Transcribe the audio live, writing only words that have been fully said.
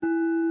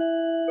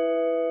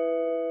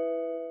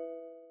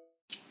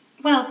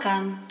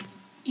Welcome.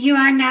 You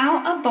are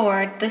now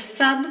aboard the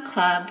Sub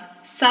Club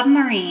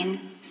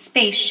submarine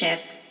spaceship.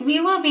 We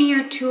will be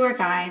your tour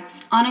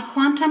guides on a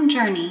quantum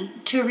journey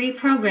to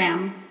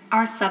reprogram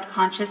our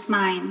subconscious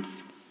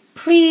minds.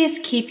 Please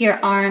keep your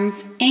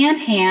arms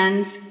and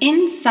hands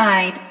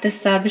inside the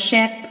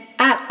subship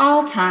at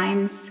all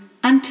times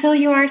until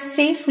you are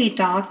safely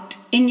docked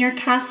in your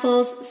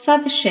castle's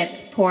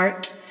subship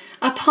port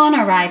upon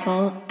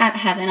arrival at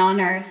Heaven on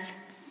Earth.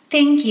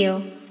 Thank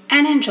you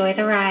and enjoy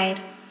the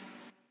ride.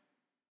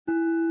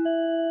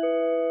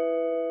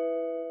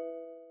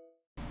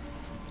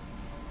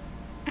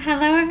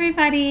 Hello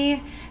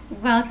everybody,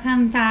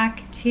 welcome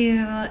back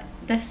to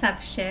the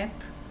subship.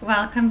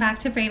 Welcome back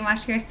to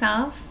Brainwash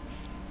Yourself.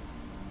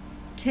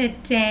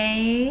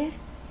 Today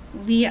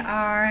we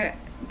are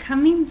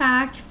coming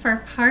back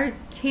for part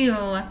 2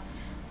 of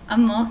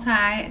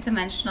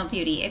Multidimensional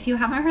Beauty. If you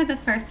haven't heard the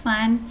first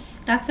one,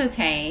 that's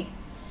okay.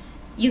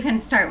 You can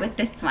start with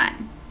this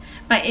one.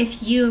 But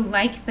if you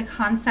like the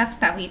concepts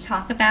that we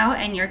talk about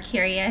and you're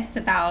curious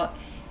about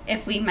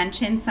if we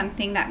mentioned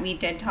something that we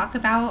did talk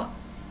about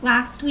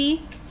last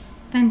week,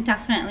 then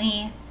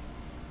definitely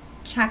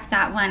check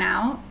that one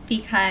out,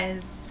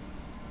 because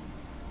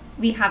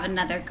we have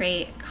another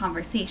great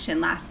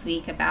conversation last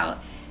week about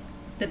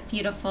the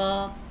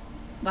beautiful,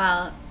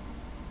 well,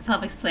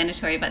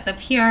 self-explanatory, but the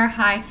pure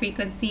high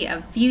frequency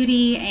of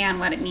beauty and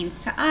what it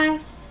means to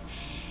us.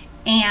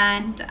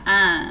 And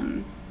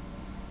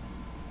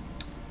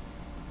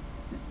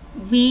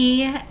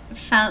we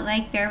felt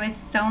like there was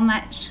so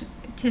much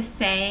to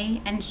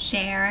say and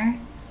share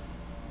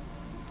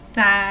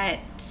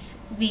that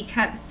we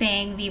kept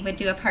saying we would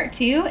do a part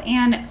 2,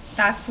 and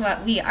that's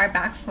what we are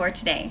back for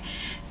today.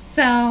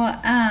 So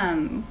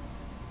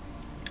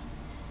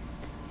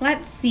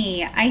let's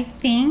see, I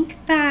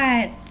think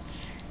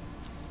that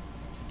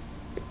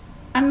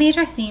a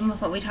major theme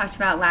of what we talked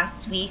about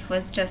last week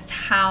was just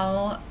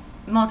how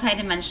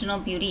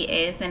multidimensional beauty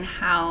is and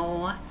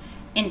how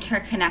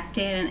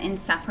interconnected and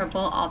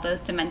inseparable all those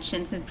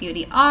dimensions of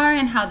beauty are,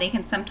 and how they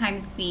can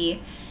sometimes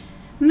be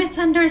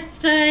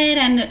misunderstood,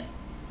 and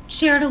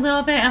shared a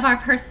little bit of our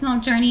personal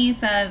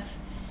journeys of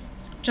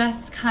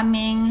just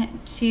coming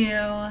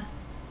to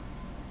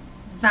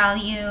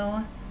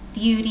value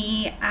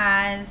beauty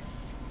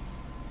as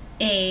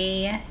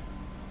a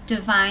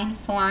divine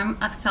form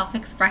of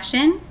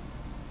self-expression.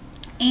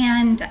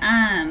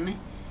 And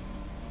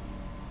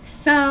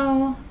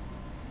so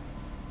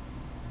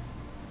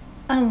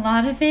a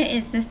lot of it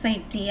is this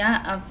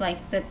idea of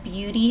like the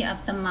beauty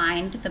of the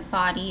mind, the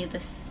body, the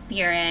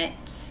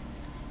spirit,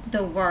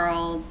 the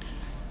world,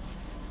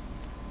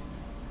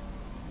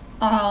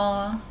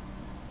 all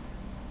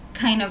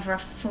kind of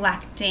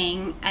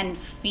reflecting and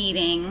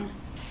feeding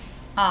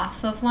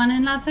off of one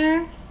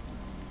another.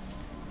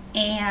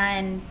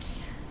 And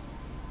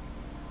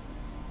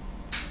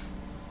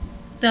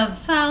the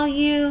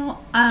value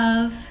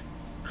of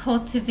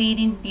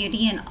cultivating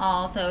beauty in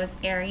all those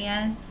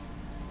areas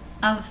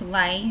of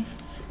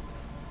life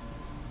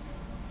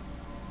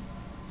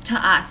to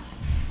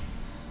us.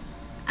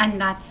 And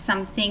that's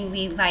something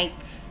we like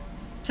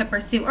to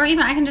pursue, or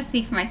even I can just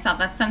speak for myself,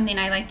 that's something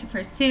I like to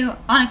pursue.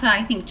 Annika,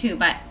 I think too,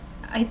 but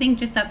I think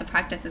just as a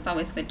practice it's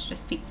always good to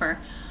just speak for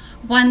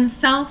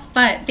oneself.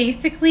 But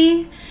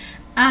basically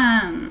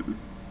I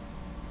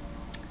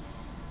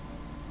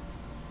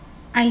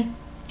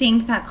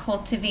think that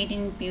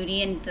cultivating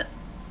beauty in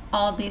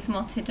all these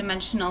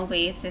multidimensional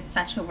ways is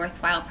such a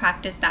worthwhile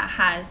practice that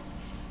has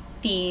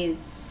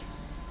these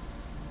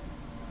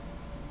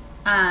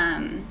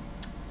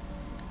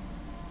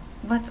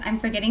I'm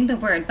forgetting the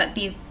word, but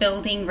these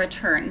building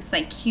returns,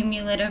 like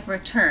cumulative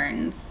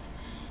returns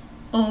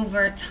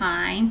over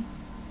time.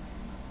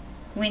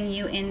 When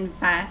you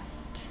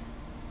invest,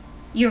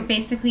 you're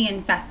basically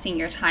investing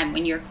your time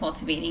when you're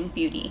cultivating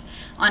beauty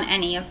on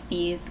any of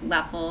these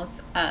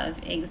levels of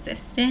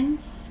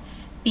existence,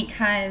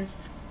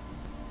 because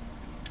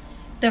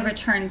the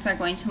returns are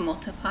going to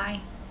multiply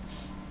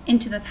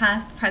into the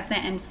past,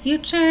 present, and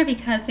future,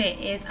 because it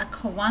is a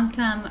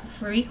quantum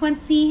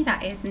frequency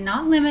that is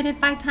not limited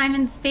by time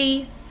and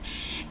space.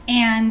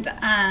 And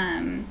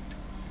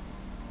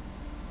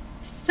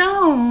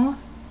so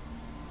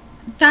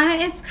that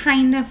is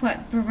kind of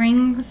what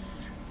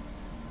brings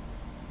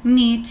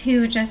me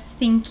to just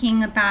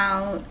thinking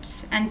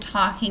about and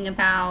talking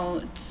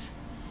about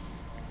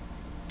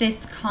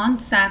this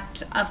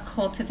concept of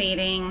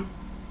cultivating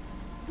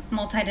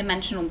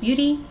multidimensional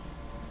beauty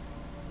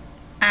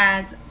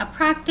as a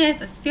practice,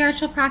 a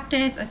spiritual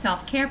practice, a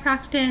self-care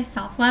practice,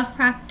 self-love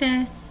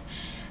practice,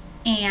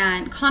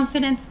 and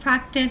confidence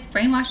practice,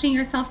 brainwashing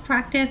yourself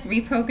practice,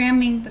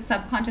 reprogramming the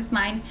subconscious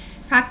mind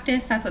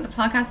practice. That's what the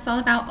podcast is all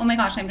about. Oh my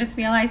gosh, I'm just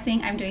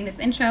realizing I'm doing this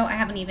intro. I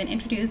haven't even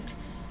introduced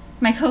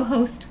my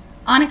co-host,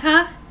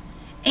 Annika,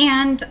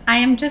 and I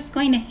am just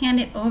going to hand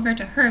it over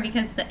to her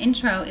because the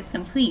intro is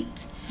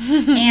complete.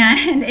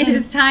 And it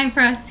is time for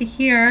us to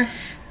hear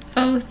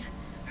both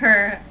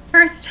her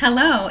first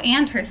hello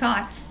and her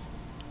thoughts.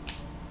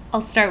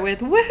 I'll start with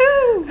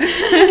woohoo!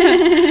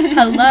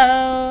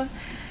 Hello.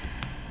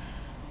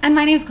 And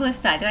my name's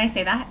Callista. Did I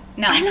say that?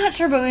 No. I'm not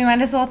sure, but we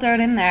might as well throw it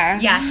in there.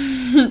 Yes.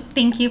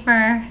 Thank you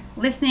for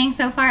listening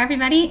so far,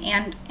 everybody.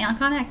 And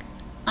Annika,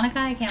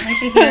 I can't wait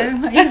to hear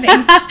what you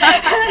think.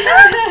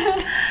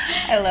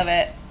 I love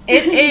it.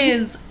 It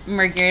is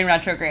Mercury in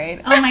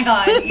retrograde. Oh my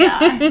God,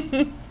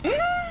 yeah.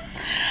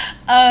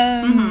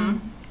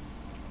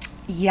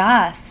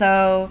 Yeah,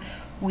 so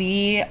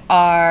we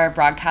are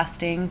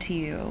broadcasting to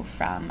you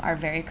from our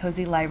very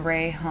cozy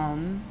library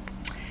home,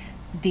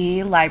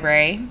 the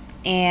library,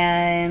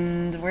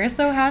 and we're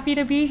so happy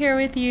to be here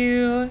with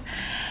you.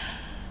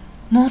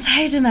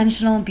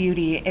 Multidimensional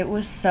Beauty. It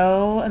was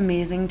so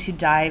amazing to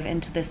dive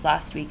into this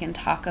last week and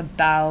talk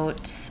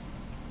about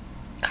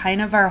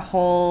kind of our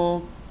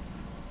whole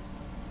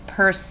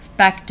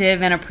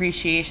perspective and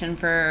appreciation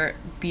for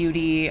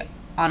beauty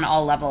on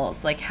all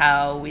levels, like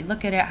how we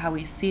look at it, how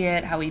we see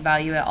it, how we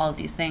value it, all of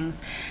these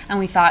things. And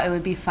we thought it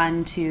would be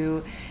fun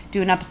to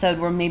do an episode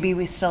where maybe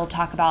we still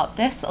talk about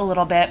this a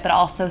little bit, but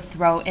also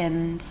throw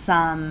in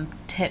some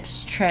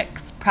tips,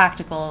 tricks,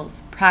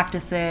 practicals,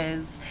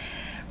 practices,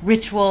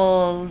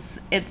 rituals,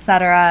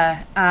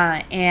 etc.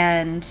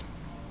 And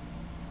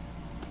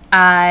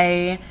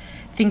I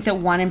think that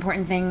one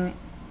important thing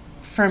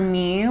for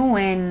me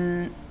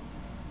when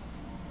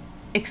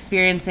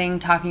experiencing,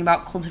 talking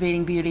about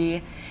cultivating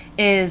beauty,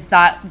 is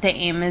that the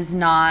aim is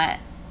not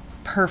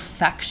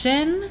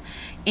perfection,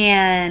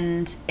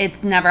 and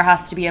it never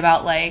has to be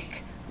about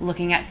like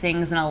looking at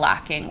things in a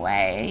lacking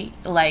way,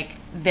 like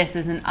this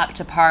isn't up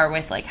to par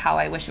with like how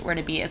I wish it were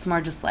to be. It's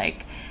more just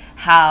like,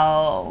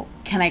 how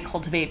can I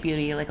cultivate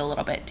beauty like a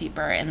little bit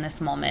deeper in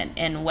this moment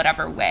in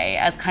whatever way,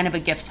 as kind of a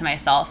gift to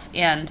myself,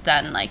 and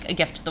then like a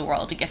gift to the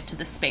world, a gift to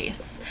the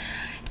space.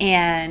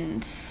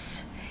 And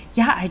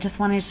yeah, I just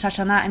wanted to touch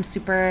on that. I'm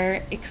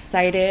super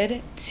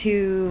excited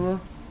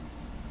to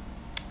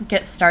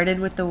get started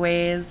with the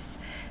ways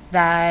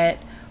that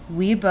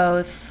we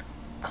both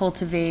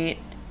cultivate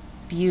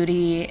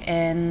beauty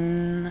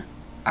in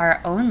our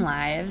own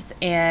lives.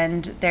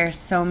 And there's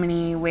so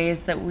many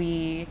ways that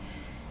we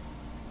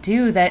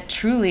do that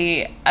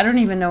truly, I don't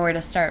even know where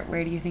to start.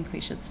 Where do you think we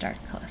should start,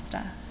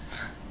 Callista?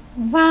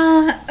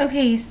 Well,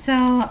 okay,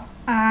 so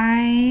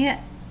I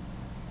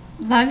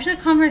loved the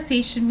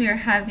conversation we were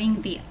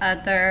having the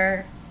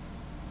other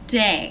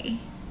day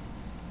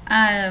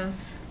of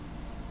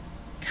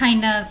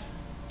kind of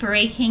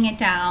breaking it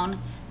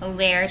down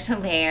layer to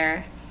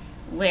layer,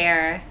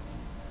 where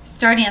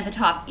starting at the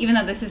top, even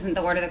though this isn't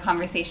the order the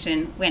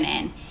conversation went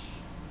in,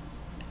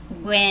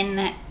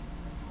 when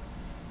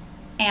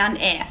and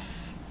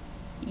if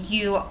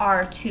you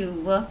are to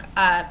look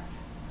up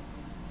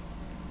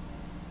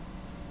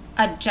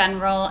a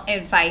general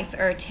advice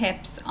or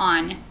tips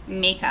on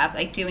makeup,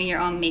 like doing your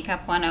own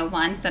makeup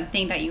 101,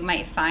 something that you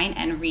might find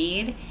and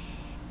read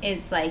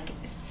is like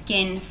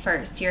skin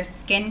first. Your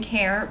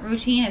skincare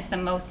routine is the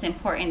most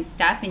important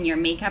step in your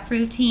makeup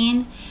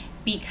routine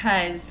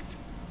because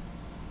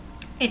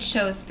it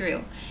shows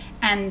through.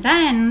 And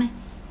then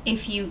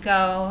if you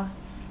go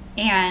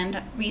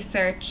and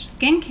research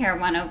skincare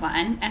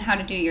 101 and how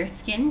to do your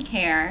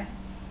skincare,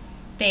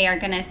 they are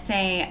going to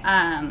say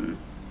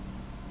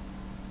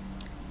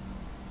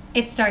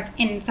it starts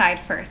inside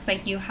first.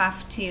 Like you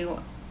have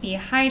to be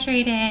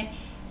hydrated,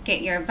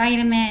 get your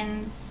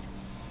vitamins,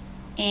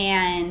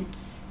 and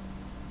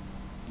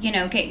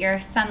get your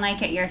sunlight,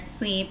 get your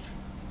sleep,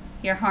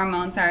 your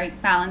hormones are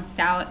balanced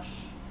out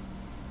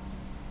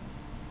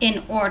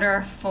in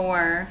order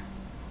for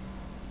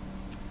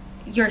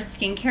your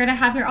skincare to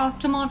have your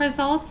optimal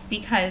results,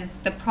 because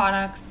the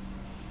products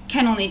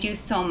can only do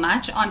so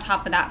much on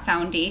top of that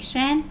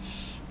foundation.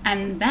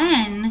 And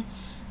then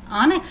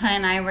Annika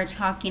and I were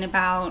talking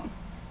about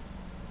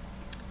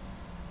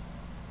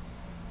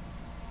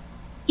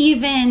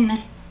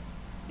even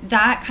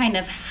that kind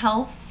of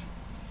health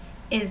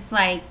is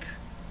like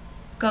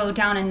go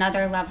down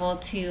another level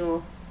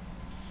to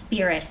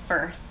spirit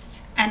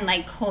first, and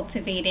like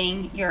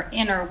cultivating your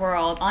inner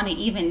world on an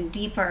even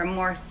deeper,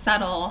 more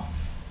subtle,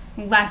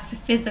 less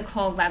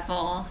physical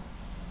level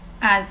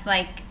as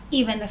like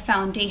even the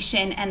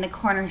foundation and the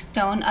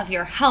cornerstone of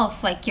your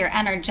health, like your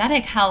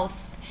energetic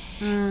health.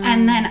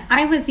 And then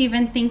I was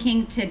even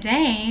thinking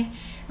today,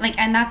 like,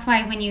 and that's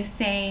why when you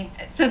say,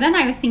 so then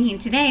I was thinking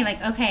today,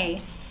 like,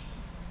 okay,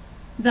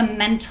 the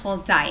mental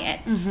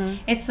diet.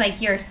 It's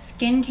like your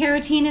skincare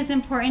routine is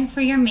important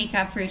for your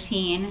makeup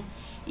routine.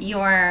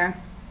 Your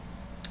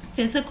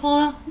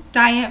physical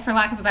diet, for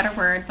lack of a better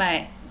word,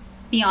 but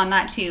beyond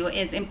that too,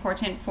 is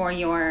important for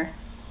your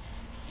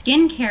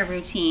skincare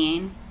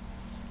routine.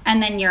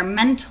 And then your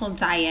mental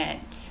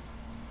diet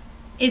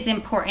is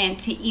important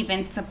to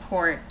even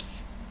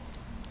support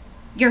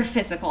your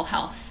physical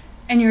health.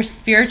 And your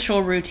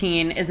spiritual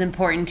routine is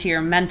important to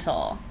your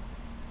mental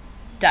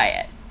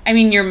diet. I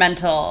mean, your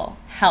mental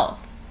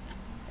health.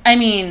 I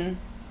mean,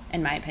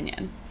 in my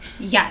opinion.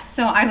 Yes,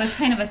 so I was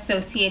kind of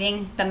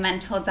associating the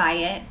mental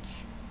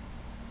diet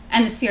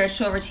and the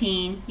spiritual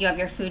routine. You have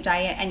your food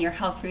diet and your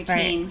health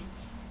routine. Right.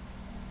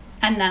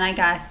 And then I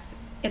guess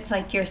it's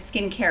like your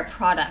skincare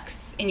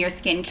products in your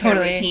skincare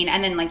Totally. routine,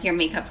 and then like your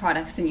makeup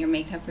products in your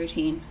makeup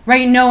routine.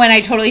 Right, no, and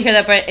I totally hear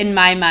that, but in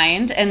my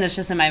mind, and it's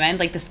just in my mind,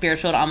 like the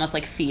spiritual would almost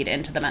like feed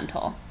into the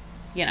mental,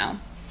 you know?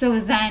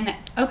 So then,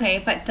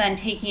 okay, but then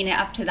taking it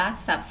up to that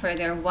step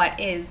further, what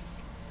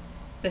is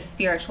the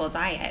spiritual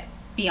diet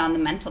beyond the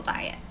mental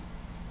diet?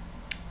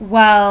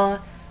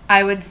 Well,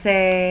 I would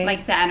say...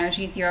 Like the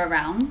energies you're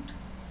around?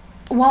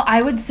 Well,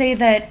 I would say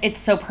that it's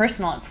so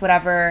personal. It's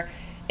whatever,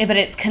 but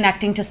it's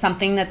connecting to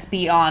something that's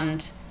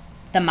beyond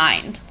the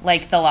mind,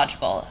 like the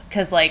logical,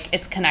 because like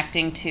it's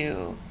connecting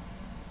to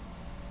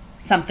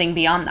something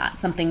beyond that,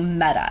 something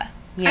meta,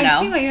 you know? I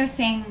see what you're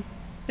saying,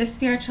 the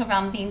spiritual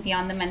realm being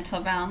beyond the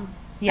mental realm.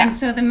 Yeah. And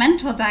so the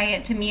mental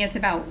diet to me is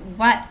about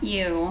what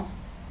you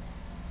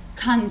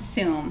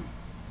consume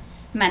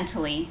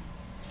mentally.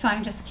 So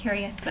I'm just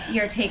curious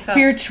your take on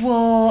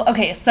spiritual.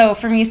 Okay, so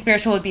for me,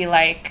 spiritual would be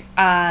like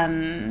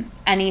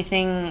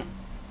anything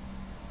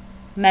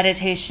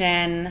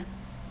meditation,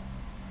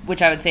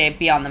 which I would say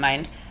beyond the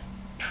mind,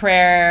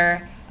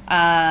 prayer,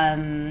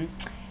 I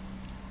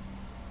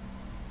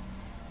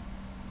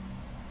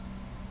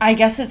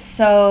guess it's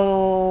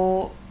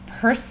so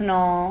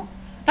personal.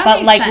 That But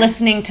makes like sense.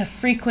 listening to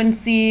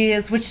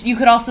frequencies, which you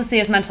could also say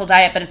is mental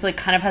diet, but it's like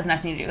kind of has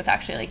nothing to do with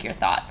actually like your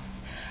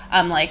thoughts.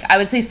 Like I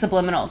would say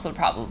subliminals would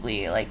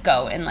probably like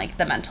go in like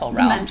the mental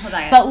realm. mental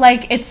diet. But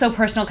like it's so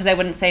personal because I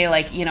wouldn't say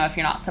like, you know, if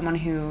you're not someone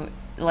who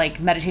like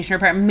meditation or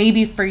prayer,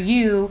 maybe for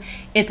you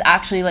it's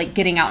actually like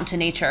getting out into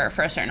nature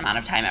for a certain amount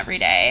of time every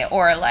day,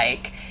 or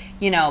like,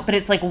 you know, but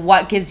it's like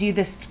what gives you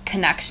this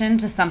connection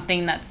to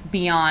something that's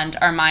beyond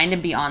our mind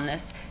and beyond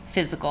this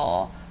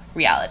physical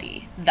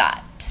reality.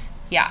 That,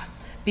 yeah.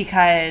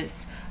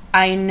 Because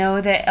I know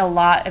that a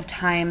lot of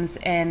times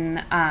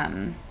in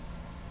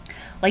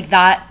like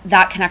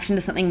that connection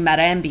to something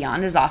meta and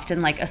beyond is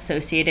often like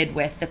associated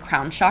with the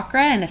crown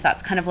chakra, and if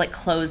that's kind of like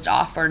closed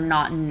off or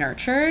not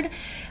nurtured,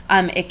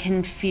 it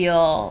can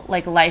feel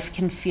like life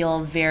can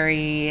feel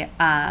very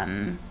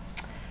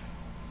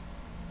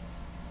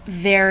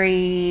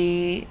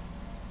very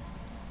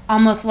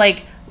almost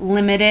like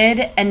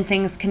limited, and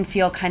things can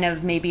feel kind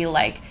of maybe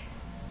like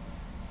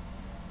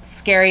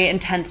scary,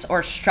 intense,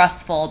 or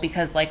stressful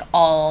because like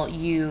all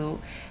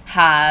you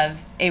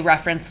have a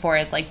reference for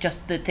is like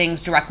just the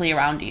things directly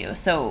around you.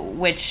 So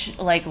which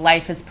like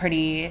life is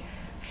pretty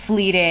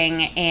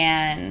fleeting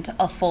and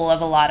full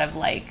of a lot of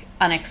like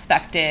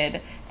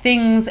unexpected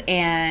things,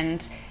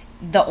 and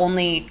the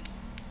only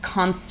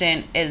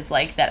constant is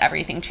like that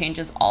everything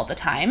changes all the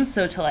time.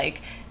 So to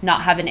like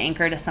not have an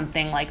anchor to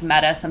something like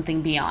meta,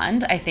 something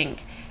beyond, I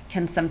think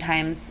can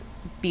sometimes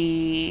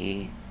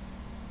be,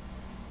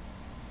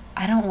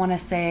 I don't want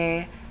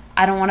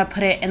to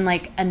put it in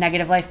like a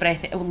negative light, but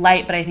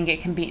I think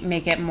it can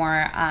make it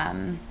more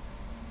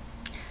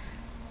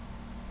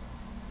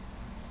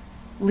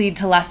lead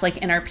to less like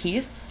inner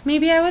peace,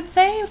 maybe I would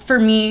say, for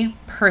me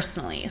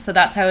personally. So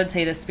that's how I would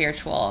say the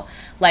spiritual,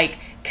 like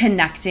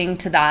connecting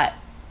to that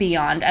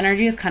beyond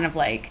energy is kind of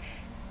like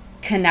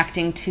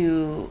connecting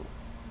to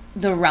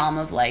the realm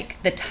of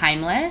like the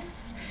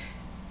timeless,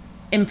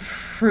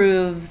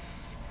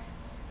 improves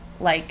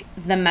like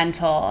the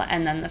mental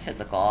and then the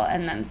physical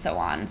and then so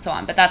on.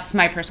 But that's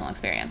my personal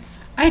experience.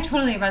 I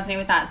totally resonate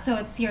with that. So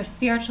it's your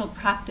spiritual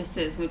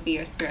practices would be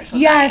your spiritual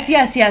Yes,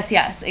 diet.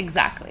 yes.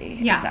 Exactly.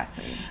 Yeah.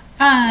 Exactly.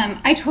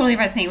 I totally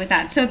resonate with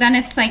that. So then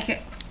it's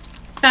like,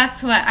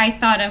 that's what I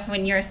thought of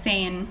when you're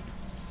saying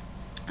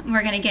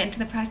we're going to get into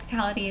the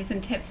practicalities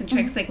and tips and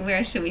tricks, like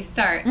where should we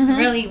start?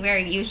 Really where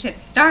you should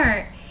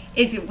start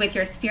is with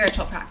your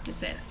spiritual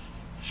practices,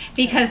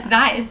 because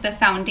that is the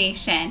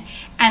foundation.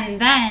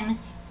 And then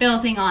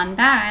building on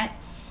that,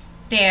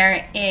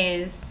 there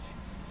is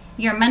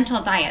your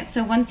mental diet.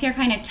 So once you're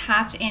kind of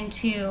tapped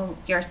into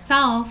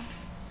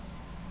yourself,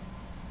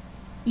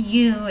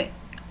 you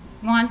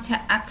want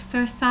to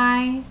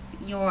exercise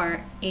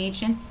your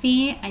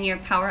agency and your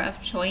power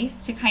of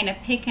choice to kind of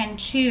pick and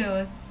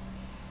choose.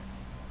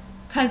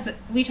 Because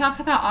we talk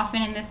about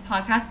often in this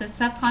podcast, the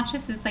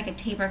subconscious is like a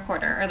tape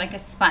recorder or like a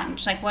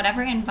sponge. Like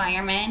whatever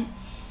environment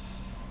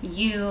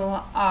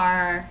you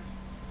are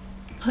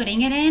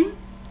putting it in,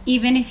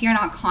 even if you're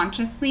not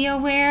consciously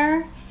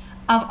aware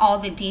of all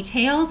the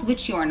details,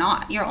 which you're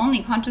not. You're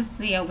only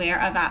consciously aware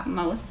of at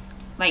most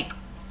like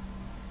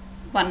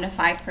 1 to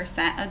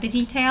 5% of the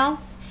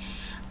details.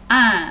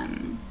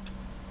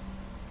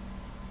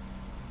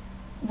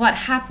 What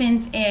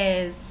happens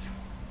is,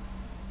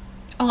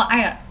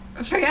 I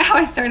forget how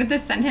I started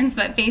this sentence,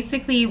 but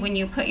basically when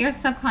you put your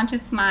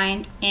subconscious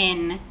mind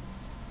in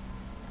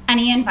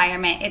any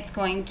environment, it's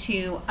going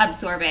to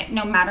absorb it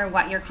no matter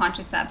what you're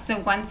conscious of. So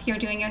once you're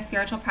doing your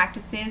spiritual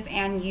practices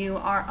and you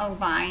are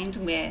aligned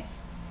with,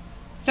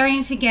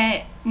 starting to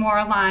get more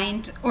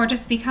aligned or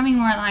just becoming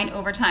more aligned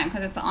over time,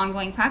 because it's an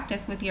ongoing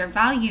practice with your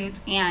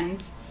values,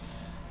 and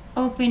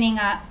opening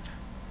up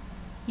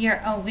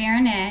your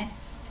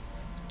awareness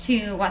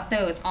to what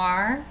those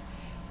are,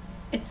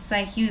 it's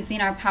like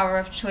using our power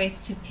of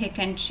choice to pick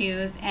and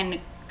choose and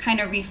kind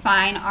of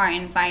refine our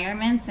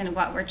environments and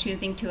what we're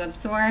choosing to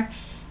absorb.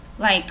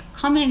 like,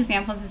 common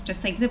examples is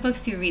just, like, the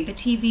books you read, the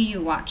TV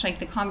you watch, like,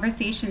 the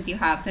conversations you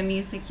have, the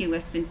music you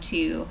listen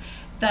to,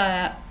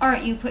 the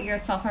art you put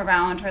yourself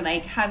around, or,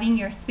 like, having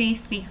your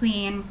space be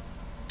clean,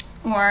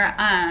 or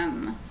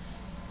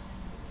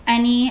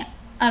any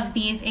of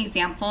these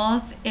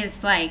examples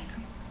is, like,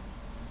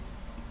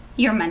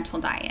 your mental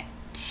diet.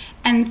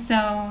 And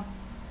so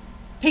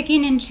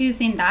picking and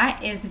choosing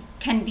that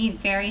can be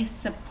very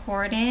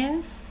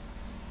supportive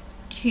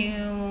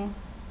to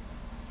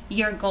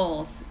your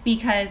goals,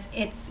 because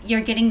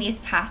you're getting these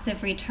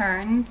passive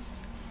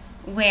returns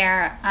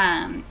where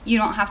you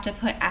don't have to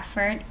put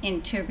effort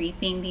into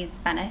reaping these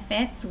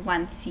benefits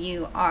once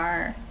you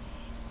are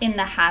in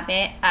the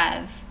habit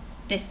of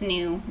this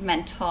new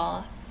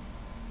mental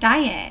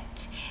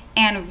diet.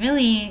 And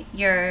really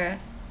your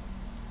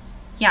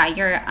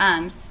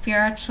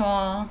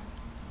spiritual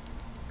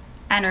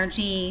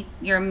energy,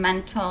 your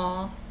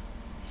mental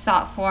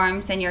thought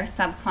forms, and your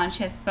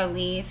subconscious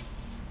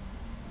beliefs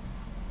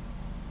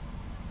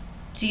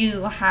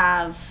do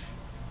have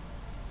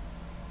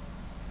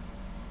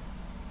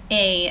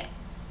a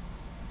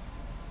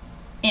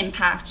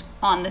impact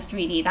on the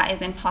 3D that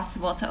is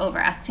impossible to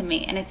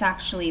overestimate. And it's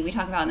actually, we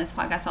talk about in this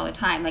podcast all the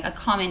time, like, a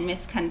common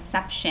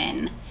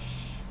misconception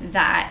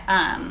that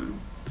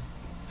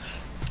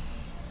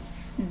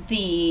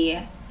the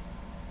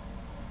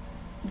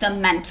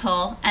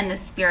mental and the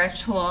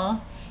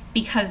spiritual,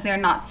 because they're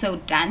not so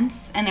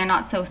dense and they're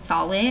not so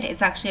solid,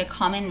 it's actually a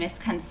common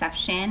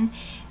misconception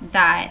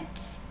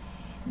that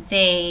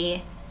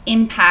they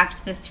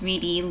impact the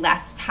 3D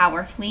less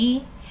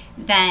powerfully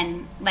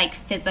than, like,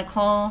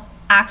 physical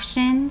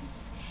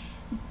actions,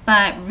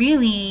 but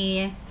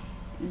really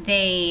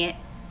they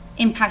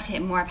impact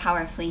it more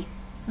powerfully,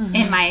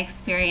 in my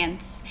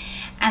experience.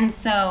 And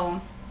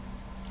so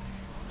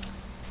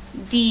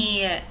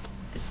the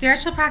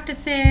spiritual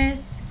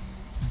practices,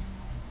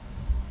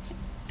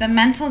 the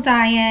mental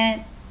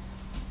diet,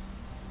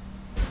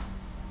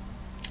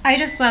 I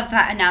just love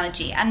that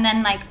analogy. And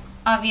then, like,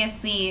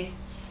 obviously,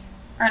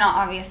 or not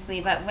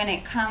obviously, but when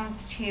it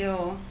comes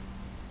to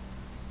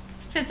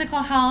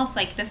physical health,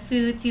 like the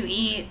foods you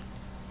eat,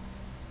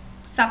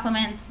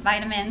 supplements,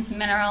 vitamins,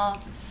 minerals,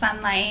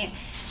 sunlight,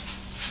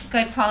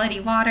 good quality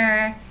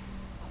water,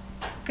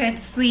 good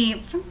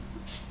sleep,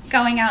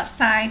 going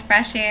outside,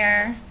 fresh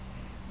air,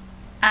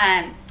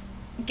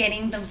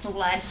 getting the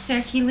blood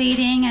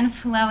circulating and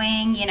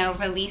flowing,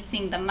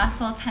 releasing the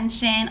muscle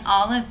tension,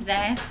 all of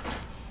this.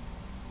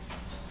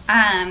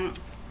 And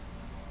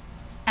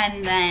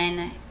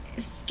then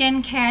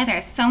skincare,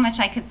 there's so much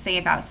I could say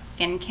about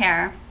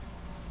skincare.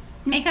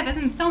 Makeup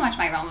isn't so much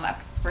my realm of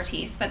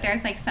expertise, but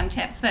there's, like, some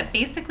tips. But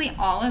basically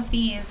all of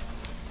these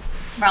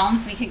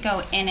realms, we could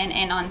go in and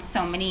in on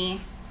so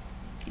many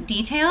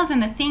details.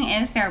 And the thing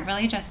is, they're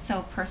really just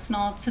so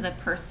personal to the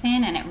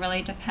person, and it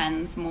really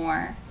depends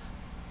more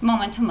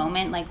moment to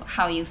moment, like,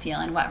 how you feel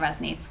and what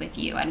resonates with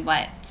you and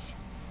what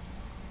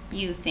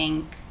you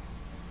think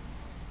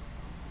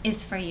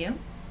is for you.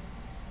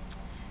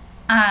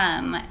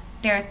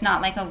 There's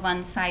not, like, a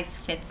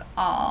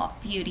one-size-fits-all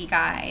beauty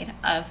guide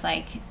of,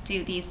 like,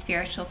 do these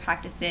spiritual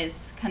practices,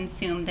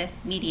 consume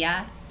this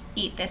media,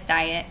 eat this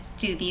diet,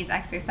 do these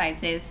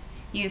exercises,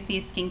 use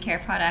these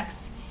skincare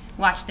products,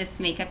 watch this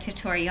makeup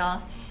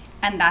tutorial,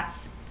 and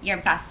that's your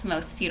best,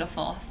 most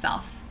beautiful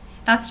self.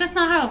 That's just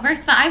not how it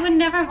works, but I would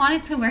never want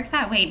it to work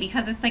that way,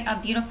 because it's, like, a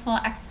beautiful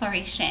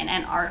exploration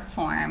and art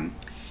form,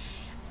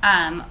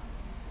 and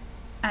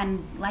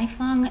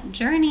lifelong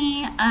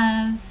journey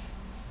of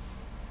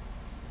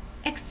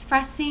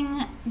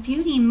expressing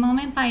beauty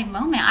moment by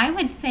moment. I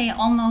would say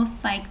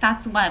almost like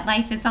that's what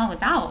life is all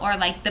about, or,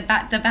 like, the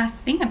best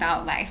thing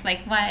about life.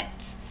 Like,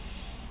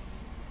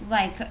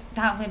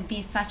 that would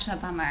be such a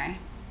bummer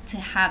to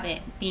have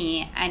it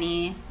be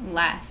any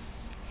less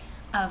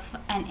of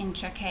an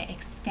intricate,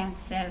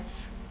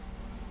 expansive,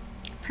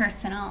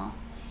 personal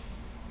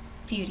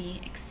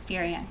beauty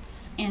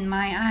experience in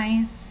my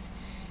eyes.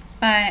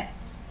 But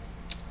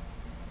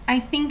I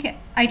think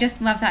I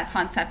just love that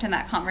concept and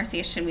that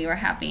conversation we were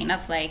having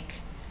of, like,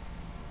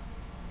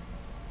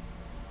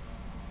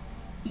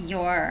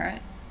 your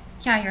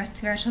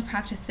spiritual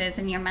practices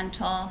and your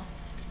mental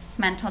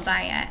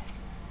diet.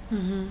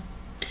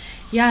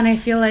 Yeah, and I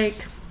feel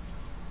like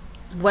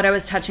what I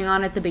was touching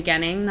on at the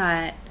beginning,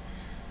 that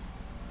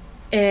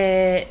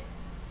I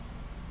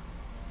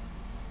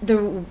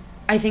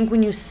think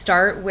when you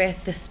start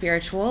with the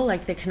spiritual,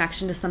 like the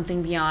connection to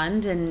something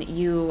beyond, and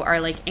you are,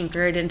 like,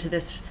 anchored into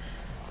this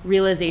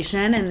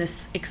realization and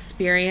this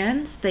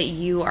experience that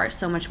you are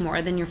so much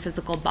more than your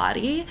physical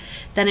body,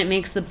 then it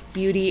makes the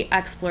beauty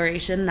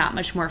exploration that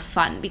much more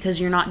fun,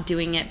 because you're not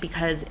doing it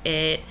because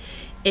it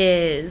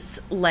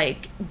is,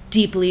 like,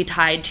 deeply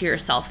tied to your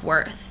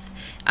self-worth.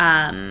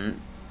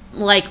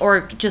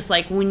 Or just,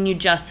 like, when you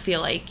just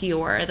feel like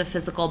you're the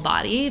physical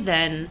body,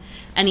 then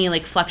any,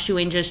 like,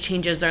 fluctuations,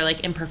 changes, or,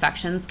 like,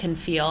 imperfections can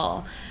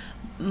feel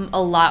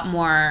a lot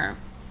more,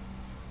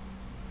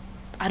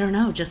 I don't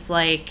know, just,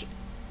 like,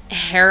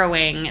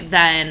 harrowing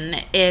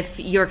than if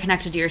you're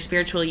connected to your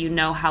spiritual, you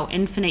know how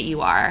infinite you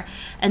are,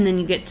 and then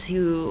you get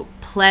to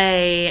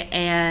play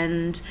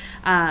and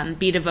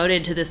be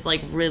devoted to this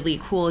like really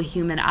cool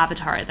human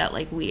avatar that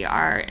like we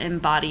are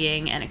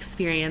embodying and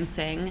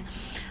experiencing.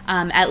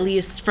 At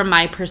least from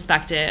my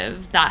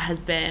perspective, that has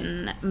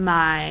been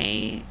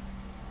my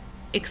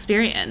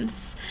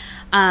experience.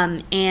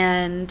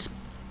 And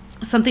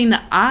something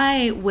that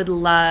I would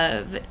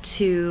love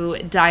to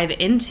dive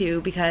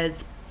into,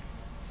 because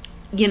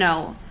you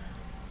know,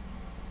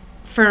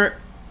 for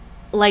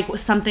like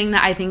something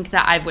that I think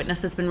that I've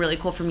witnessed that's been really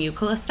cool from you,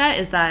 Callista,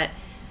 is that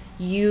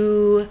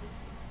you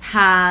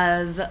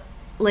have,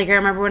 like, I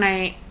remember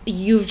when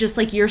you've just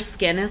like, your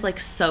skin is like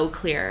so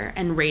clear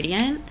and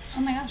radiant. Oh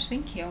my gosh,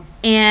 thank you.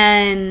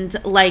 And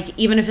like,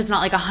 even if it's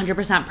not like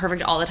 100%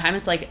 perfect all the time,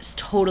 it's like it's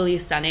totally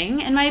stunning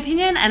in my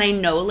opinion. And I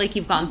know like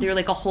you've gone through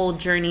like a whole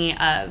journey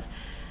of,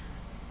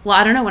 well,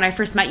 I don't know, when I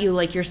first met you,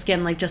 like your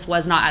skin like just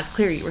was not as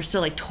clear. You were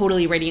still like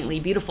totally radiantly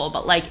beautiful,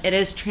 but like it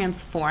is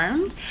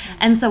transformed.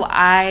 And so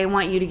I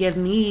want you to give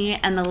me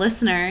and the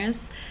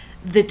listeners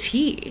the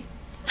tea.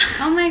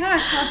 Oh my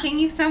gosh, well,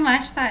 thank you so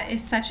much. That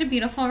is such a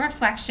beautiful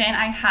reflection.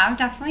 I have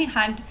definitely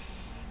had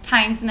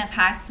times in the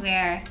past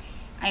where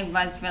I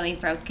was really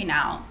broken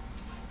out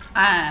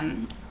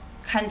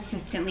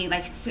consistently,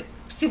 like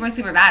super,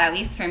 super bad, at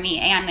least for me.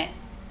 And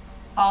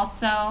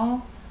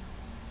also,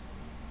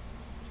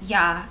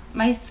 yeah,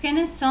 my skin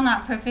is still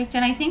not perfect,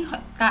 and I think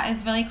that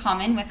is really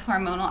common with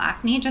hormonal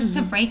acne, just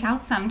to break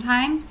out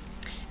sometimes,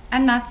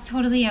 and that's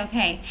totally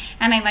okay.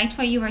 And I liked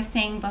what you were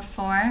saying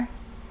before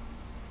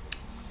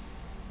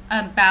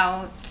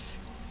about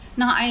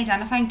not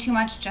identifying too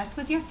much just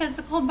with your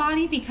physical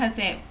body, because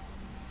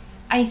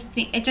I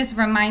think it just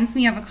reminds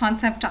me of a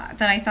concept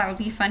that I thought would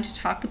be fun to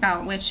talk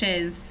about, which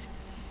is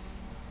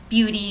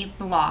beauty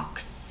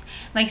blocks.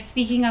 Like,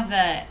 speaking of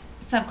the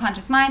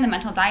subconscious mind, the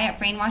mental diet,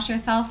 brainwash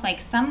yourself, like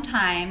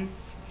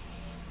sometimes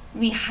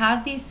we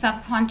have these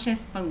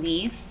subconscious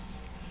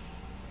beliefs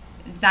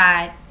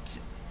that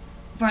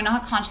we're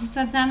not conscious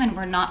of them and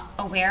we're not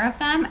aware of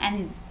them,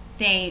 and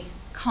they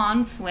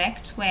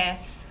conflict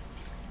with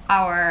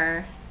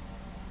our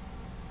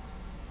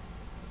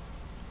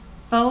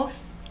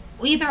both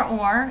either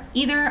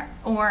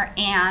or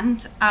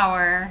and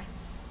our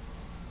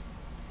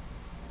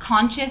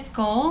conscious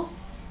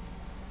goals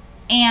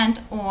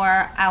and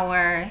or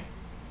our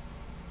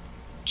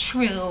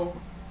true,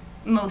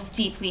 most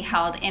deeply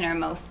held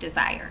innermost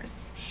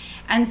desires.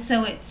 And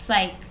so it's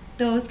like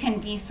those can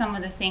be some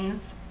of the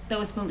things,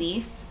 those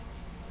beliefs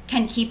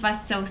can keep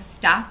us so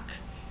stuck.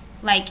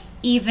 Like,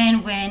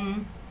 even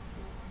when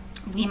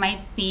we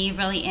might be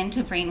really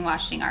into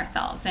brainwashing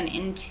ourselves and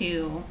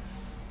into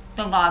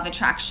the law of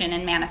attraction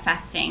and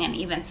manifesting and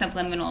even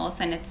subliminals,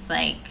 and it's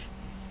like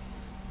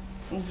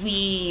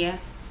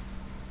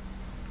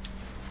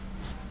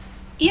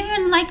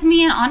even like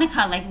me and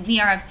Annika, like we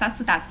are obsessed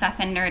with that stuff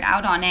and nerd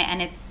out on it,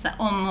 and it's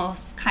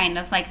almost kind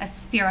of like a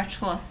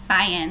spiritual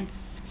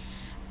science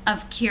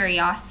of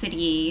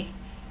curiosity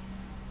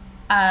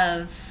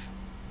of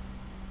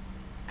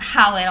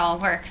how it all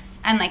works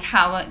and like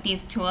how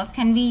these tools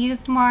can be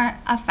used more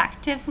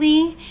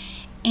effectively.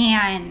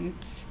 And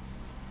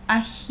a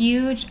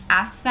huge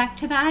aspect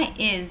to that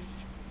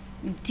is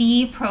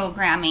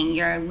deprogramming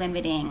your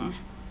limiting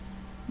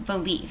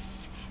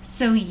beliefs.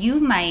 So you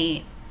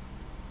might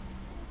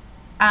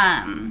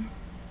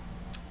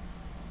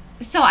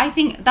so I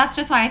think that's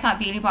just why I thought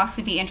beauty blocks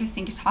would be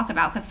interesting to talk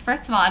about, because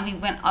first of all, and we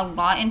went a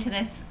lot into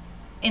this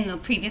in the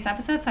previous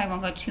episode, so I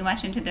won't go too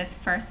much into this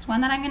first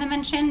one that I'm going to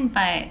mention,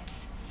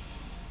 but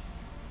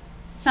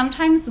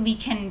sometimes we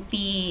can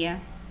be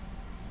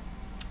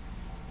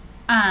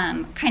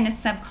kind of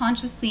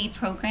subconsciously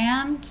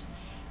programmed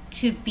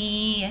to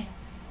be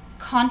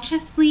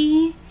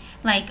consciously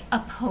like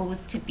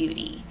opposed to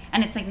beauty.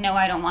 And it's like, no,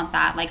 I don't want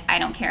that. Like, I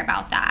don't care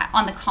about that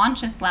on the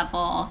conscious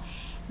level.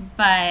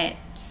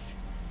 But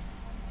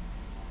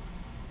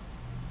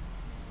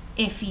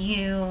if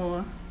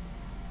you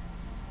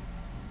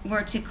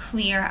were to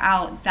clear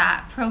out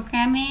that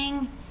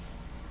programming,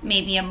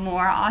 maybe a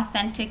more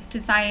authentic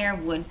desire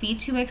would be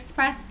to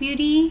express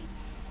beauty.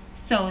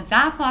 So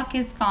that block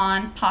is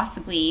gone,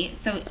 possibly.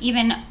 So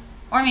even,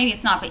 or maybe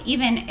it's not, but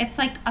even it's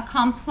like a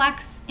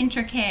complex,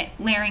 intricate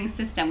layering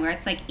system where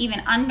it's like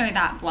even under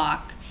that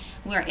block,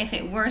 where if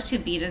it were to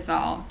be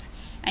dissolved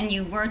and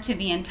you were to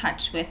be in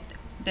touch with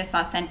this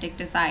authentic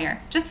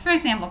desire, just for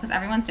example, because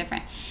everyone's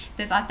different,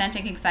 this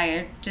authentic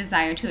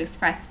desire to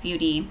express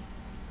beauty,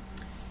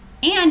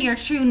 and your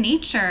true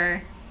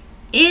nature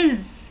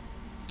is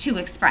to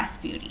express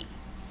beauty,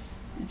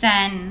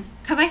 then,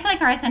 because I feel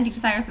like our authentic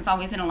desires is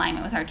always in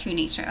alignment with our true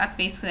nature. That's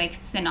basically like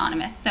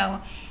synonymous.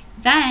 So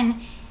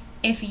then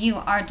if you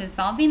are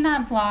dissolving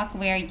that block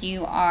where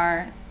you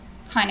are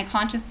kind of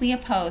consciously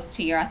opposed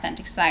to your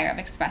authentic desire of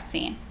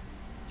expressing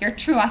your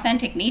true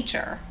authentic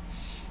nature,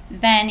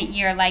 then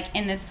you're like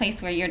in this place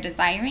where you're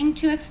desiring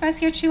to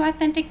express your true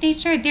authentic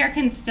nature, there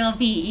can still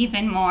be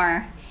even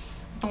more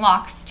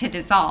blocks to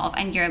dissolve,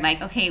 and you're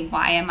like, okay,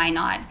 why am I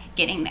not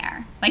getting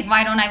there? Like,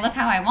 why don't I look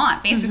how I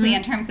want, basically,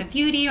 in terms of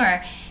beauty?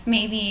 Or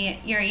maybe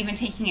you're even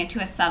taking it to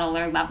a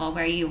subtler level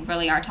where you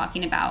really are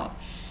talking about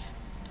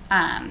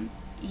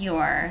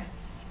your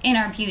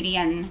inner beauty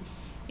and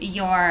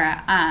your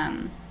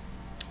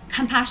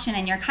compassion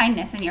and your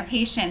kindness and your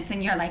patience,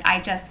 and you're like,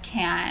 I just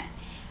can't,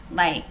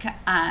 like,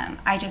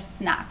 I just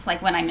snap,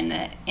 like, when I'm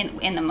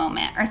in the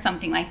moment or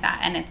something like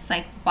that. And it's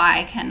like,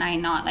 why can I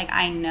not? Like,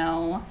 I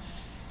know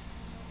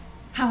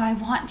how I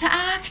want to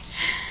act,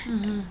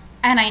 and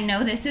I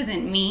know this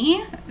isn't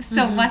me,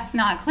 so what's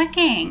not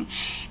clicking?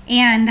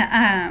 And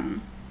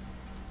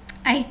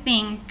I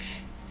think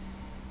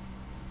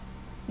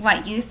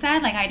what you said,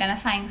 like,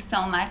 identifying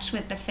so much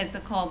with the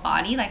physical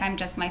body, like, I'm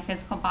just my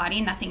physical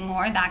body, nothing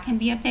more, that can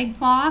be a big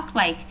block.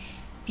 Like,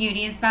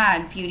 beauty is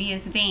bad, beauty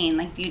is vain,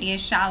 like, beauty is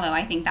shallow.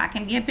 I think that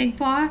can be a big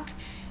block.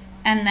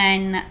 And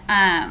then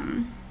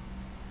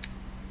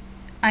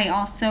I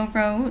also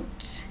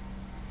wrote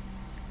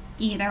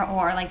either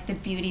or, like, the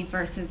beauty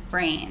versus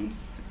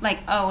brains.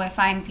 Like, oh, if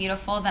I'm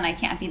beautiful, then I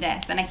can't be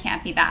this and I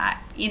can't be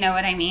that. You know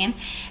what I mean?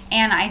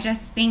 And I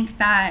just think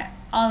that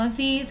all of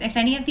these, if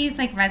any of these,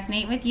 like,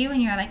 resonate with you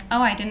and you're like,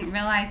 oh, I didn't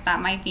realize that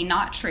might be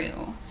not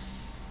true,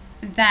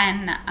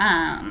 then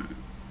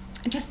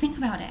just think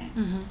about it.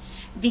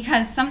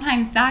 Because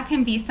sometimes that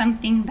can be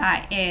something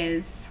that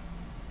is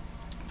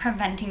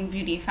preventing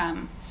beauty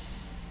from,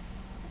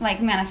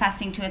 like,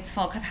 manifesting to its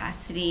full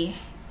capacity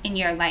in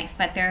your life.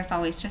 But there's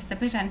always just the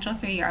potential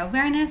through your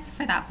awareness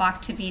for that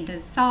block to be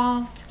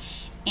dissolved.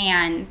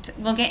 And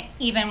we'll get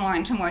even more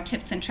into more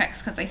tips and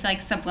tricks, because I feel like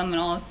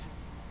subliminals,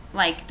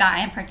 like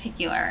that in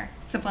particular,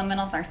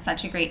 subliminals are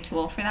such a great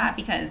tool for that,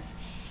 because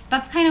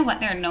that's kind of what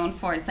they're known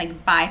for, is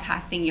like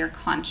bypassing your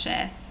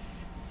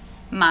conscious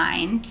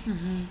mind.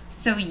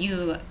 So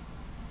you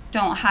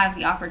don't have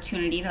the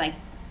opportunity to, like,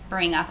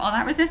 bring up all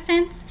that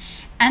resistance.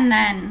 And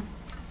then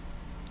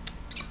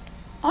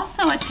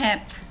also a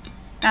tip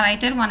that I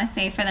did want to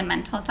say for the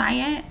mental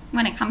diet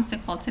when it comes to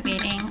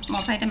cultivating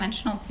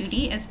multidimensional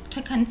beauty is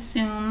to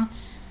consume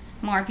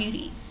more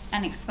beauty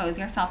and expose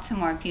yourself to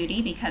more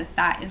beauty, because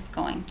that is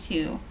going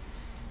to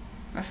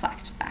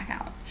reflect back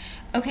out.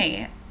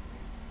 Okay,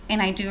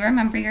 and I do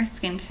remember your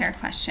skincare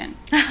question.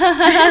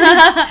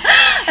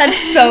 That's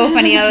so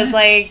funny. I was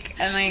like,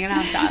 am I going to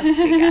have to ask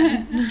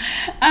again?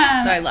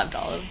 Though I loved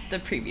all of the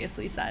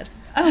previously said.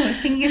 Oh,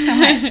 thank you so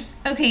much.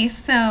 Okay,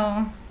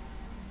 so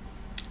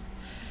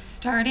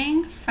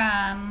starting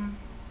from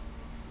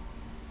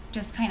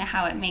just kind of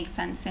how it makes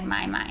sense in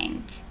my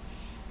mind.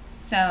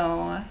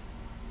 So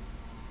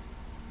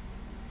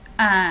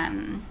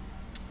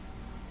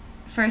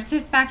first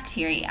is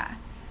bacteria.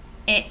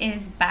 It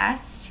is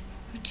best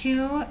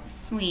to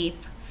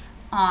sleep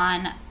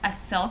on a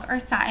silk or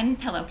satin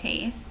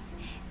pillowcase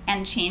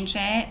and change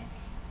it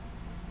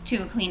to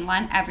a clean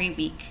one every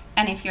week.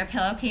 And if your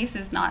pillowcase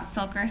is not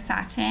silk or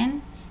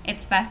satin,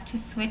 it's best to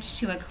switch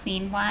to a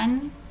clean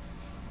one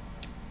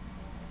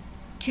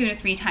 2 to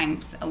 3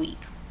 times a week,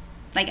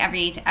 like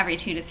every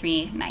 2 to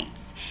 3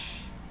 nights.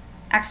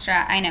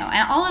 Extra, I know.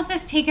 And all of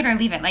this, take it or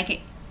leave it.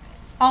 Like,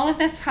 all of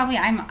this, probably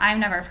I'm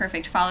never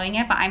perfect following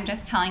it, but I'm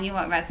just telling you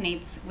what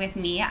resonates with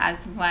me as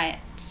what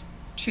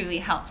truly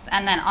helps.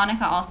 And then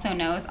Annika also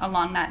knows,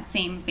 along that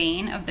same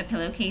vein of the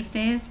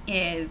pillowcases,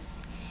 is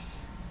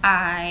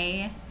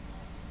when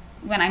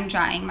I'm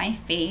drying my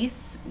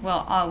face,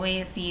 will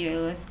always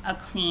use a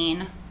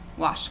clean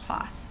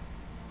washcloth.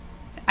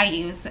 I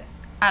use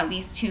at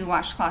least 2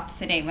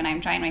 washcloths a day when I'm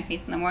drying my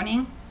face in the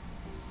morning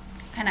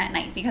and at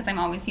night, because I'm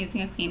always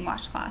using a clean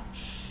washcloth.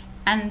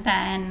 And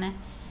then,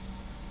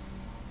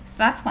 so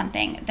that's one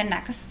thing. The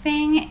next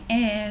thing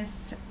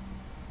is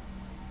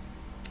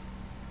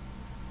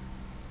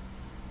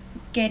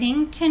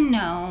getting to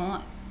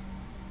know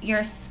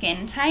your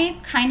skin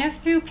type, kind of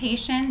through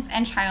patience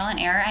and trial and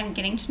error, and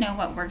getting to know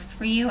what works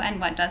for you and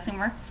what doesn't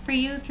work for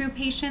you through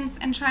patience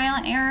and trial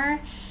and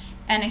error.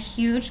 And a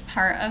huge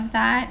part of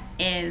that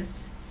is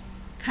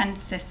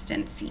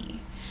consistency.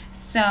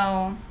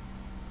 So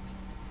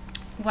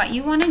what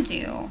you want to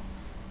do,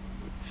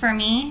 for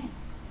me,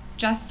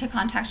 just to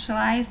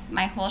contextualize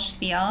my whole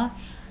spiel,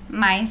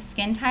 my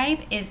skin type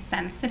is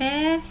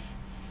sensitive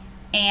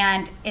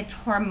and it's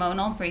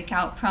hormonal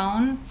breakout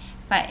prone,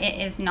 but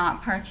it is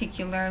not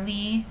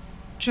particularly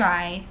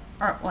dry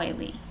or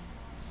oily.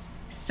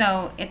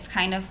 So it's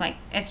kind of like,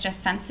 it's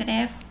just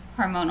sensitive,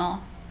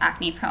 hormonal,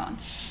 acne prone.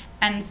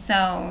 And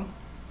so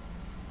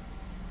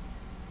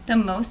the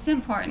most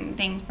important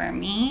thing for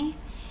me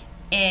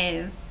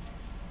is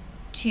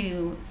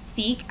to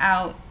seek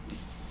out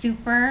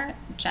super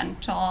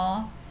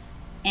gentle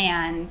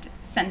and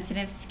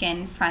sensitive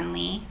skin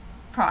friendly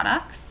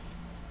products.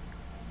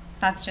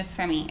 That's just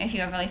for me. If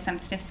you have really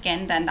sensitive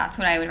skin, then that's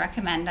what I would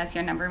recommend as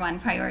your number one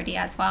priority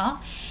as well.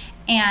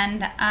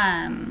 And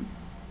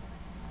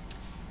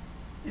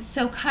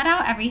so cut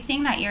out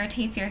everything that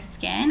irritates your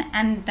skin,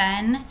 and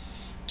then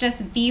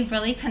just be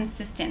really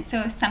consistent.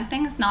 So if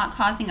something's not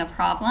causing a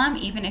problem,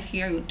 even if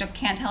you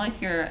can't tell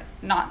if you're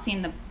not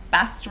seeing the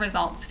best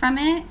results from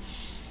it,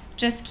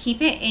 just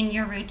keep it in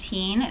your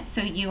routine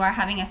so you are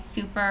having a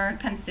super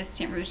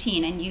consistent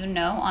routine, and you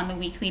know on the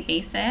weekly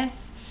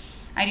basis,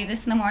 I do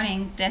this in the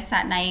morning, this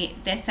at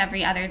night, this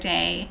every other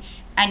day,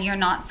 and you're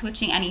not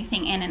switching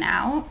anything in and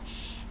out.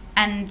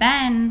 And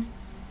then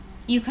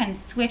you can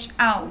switch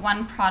out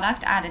one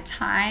product at a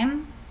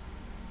time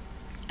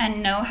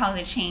and know how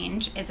the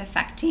change is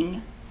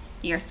affecting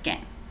your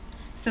skin.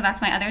 So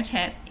that's my other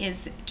tip,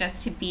 is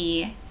just to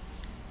be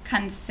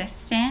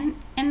consistent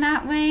in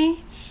that way.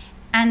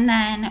 And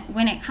then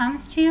when it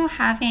comes to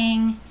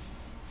having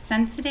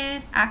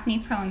sensitive,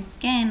 acne-prone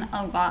skin,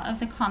 a lot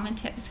of the common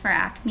tips for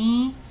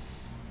acne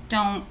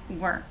don't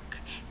work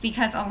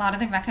because a lot of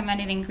the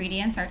recommended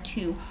ingredients are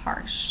too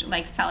harsh,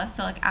 like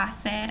salicylic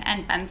acid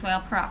and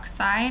benzoyl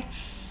peroxide.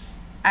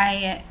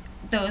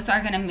 Those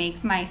are going to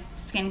make my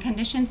skin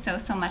condition so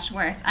much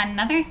worse.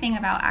 Another thing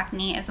about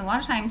acne is a lot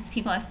of times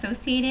people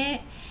associate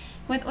it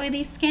with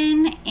oily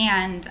skin,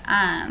 and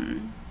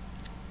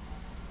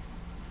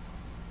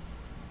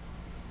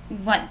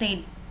what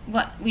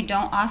we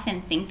don't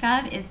often think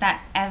of is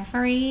that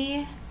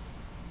every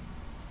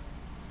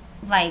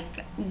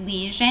like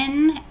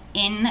lesion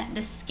in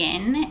the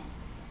skin,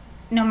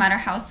 no matter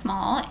how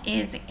small,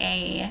 is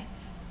a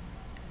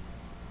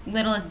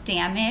little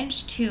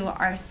damage to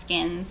our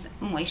skin's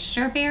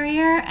moisture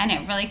barrier, and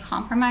it really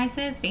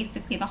compromises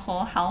basically the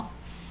whole health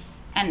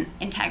and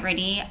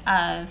integrity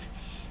of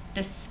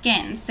the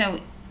skin.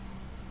 So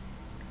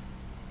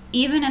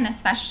even and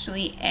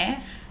especially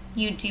if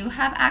you do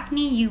have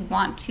acne, you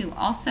want to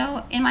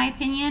also, in my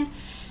opinion,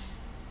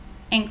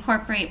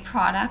 incorporate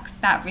products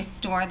that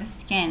restore the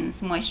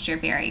skin's moisture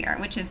barrier,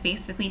 which is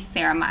basically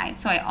ceramide.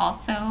 So I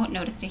also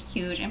noticed a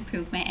huge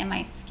improvement in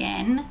my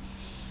skin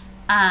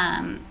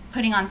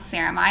putting on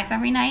ceramides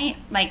every night.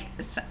 Like,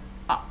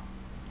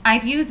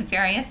 I've used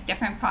various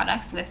different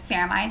products with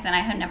ceramides, and I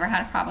have never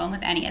had a problem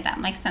with any of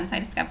them, like, since I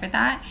discovered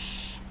that.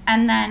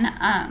 And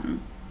then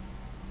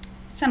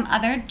some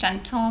other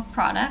gentle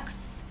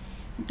products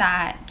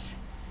that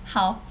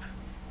help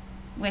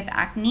with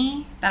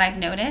acne that I've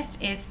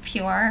noticed is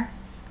pure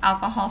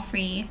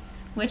alcohol-free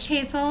witch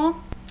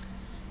hazel,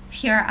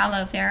 pure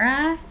aloe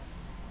vera,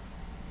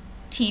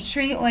 tea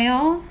tree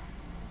oil,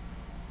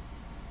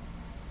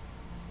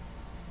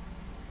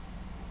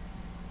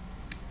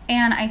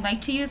 and I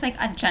like to use like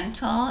a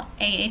gentle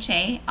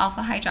AHA,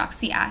 alpha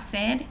hydroxy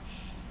acid,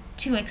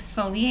 to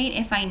exfoliate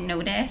if I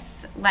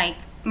notice like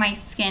my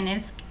skin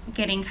is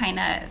getting kind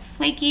of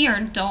flaky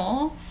or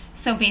dull.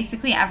 So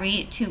basically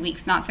every 2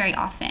 weeks, not very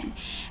often.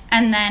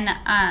 And then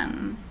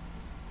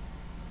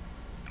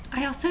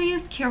I also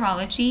use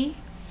Curology,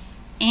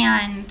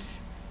 and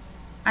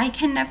I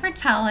can never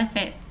tell if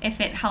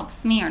it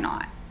helps me or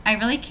not. I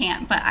really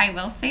can't, but I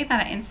will say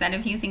that instead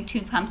of using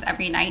 2 pumps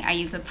every night, I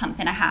use 1.5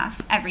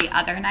 pumps every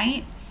other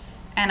night,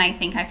 and I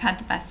think I've had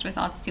the best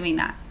results doing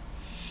that.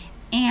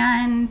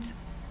 And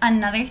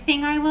another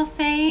thing I will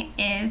say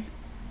is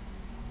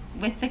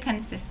with the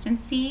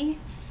consistency,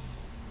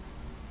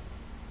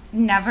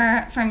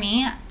 for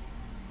me,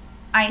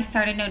 I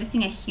started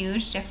noticing a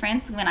huge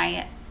difference when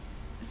I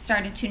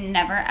started to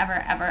never,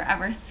 ever, ever,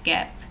 ever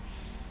skip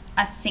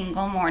a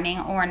single morning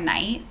or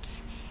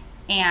night.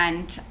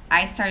 And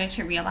I started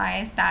to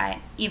realize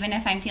that even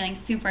if I'm feeling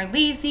super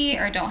lazy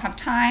or don't have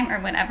time or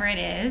whatever it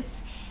is,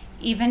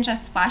 even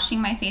just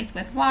splashing my face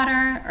with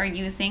water or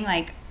using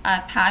like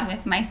a pad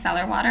with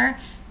micellar water,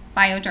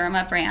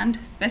 Bioderma brand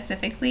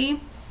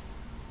specifically,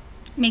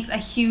 makes a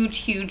huge,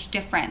 huge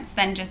difference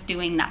than just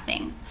doing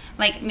nothing.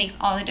 Like, makes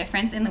all the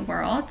difference in the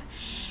world.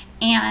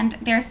 And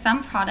there's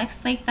some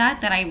products like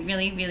that I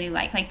really, really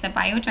like the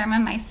Bioderma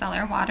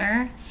micellar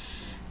water,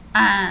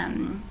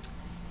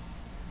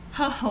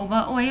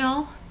 jojoba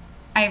oil,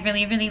 I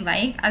really, really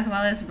like, as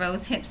well as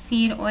rosehip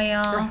seed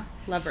oil. Oh,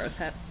 love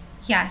rosehip.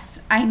 Yes,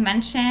 I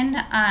mentioned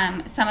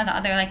some of the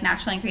other like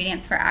natural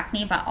ingredients for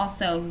acne, but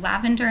also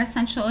lavender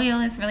essential oil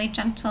is really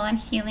gentle and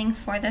healing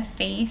for the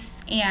face.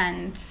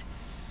 And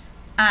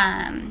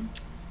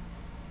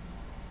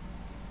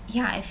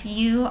yeah, if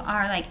you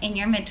are like in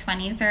your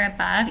mid-20s or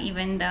above,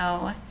 even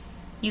though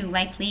you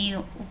likely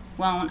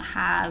won't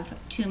have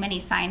too many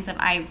signs of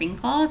eye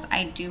wrinkles,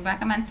 I do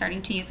recommend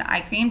starting to use the eye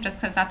cream just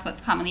because that's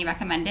what's commonly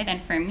recommended.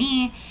 And for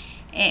me,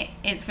 it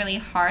is really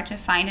hard to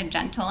find a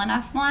gentle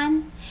enough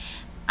one.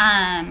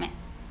 And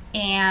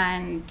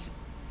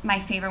my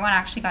favorite one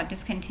actually got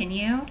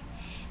discontinued.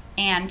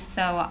 And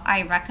so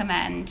I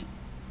recommend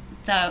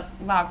the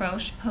La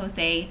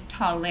Roche-Posay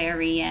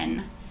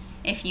Tolerian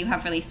if you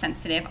have really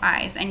sensitive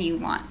eyes and you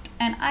want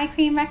an eye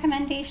cream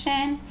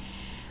recommendation.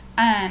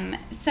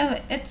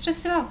 So it's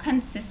just about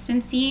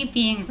consistency,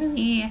 being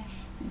really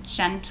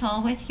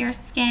gentle with your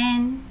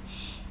skin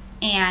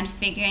and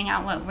figuring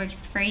out what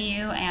works for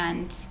you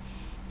and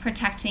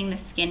protecting the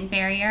skin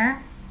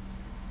barrier.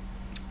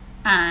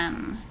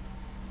 I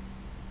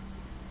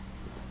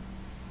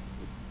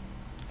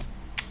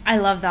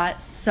love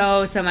that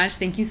so much.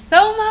 Thank you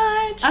so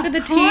much for the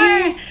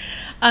tea.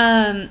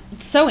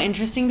 It's so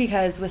interesting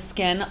because with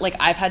skin, like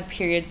I've had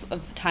periods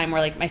of time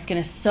where like my skin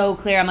is so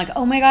clear. I'm like,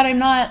 oh my God, I'm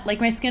not, like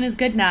my skin is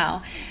good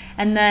now.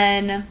 And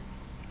then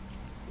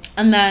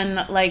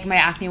like my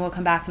acne will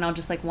come back and I'll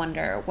just like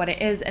wonder what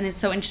it is. And it's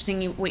so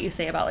interesting what you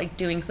say about like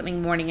doing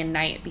something morning and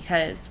night,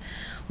 because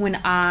when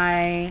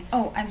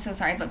Oh, I'm so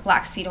sorry, but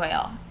black seed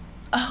oil.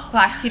 Oh.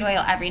 Black seed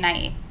oil every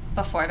night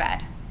before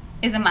bed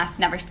is a must,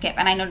 never skip.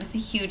 And I noticed a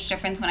huge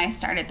difference when I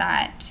started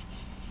that.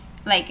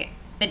 Like,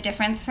 the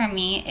difference for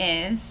me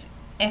is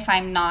if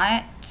I'm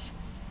not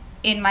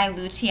in my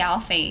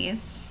luteal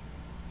phase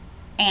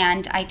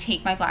and I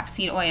take my black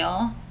seed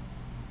oil,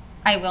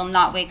 I will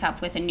not wake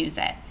up with a new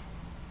zit.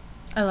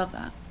 I love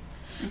that.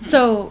 Mm-hmm.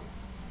 So,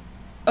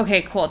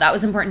 okay, cool. That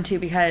was important too,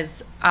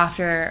 because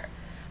after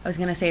I was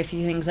going to say a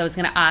few things, I was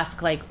going to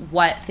ask like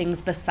what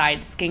things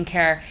besides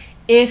skincare,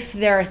 if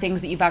there are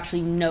things that you've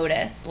actually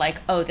noticed,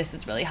 like, oh, this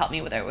has really helped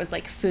me, whether it was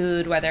like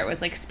food, whether it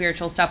was like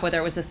spiritual stuff, whether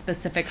it was a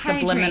specific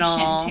subliminal.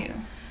 Hydration too.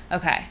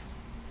 Okay.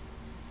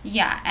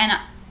 Yeah,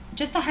 and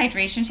just a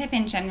hydration tip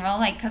in general,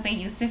 like, because I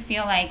used to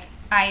feel like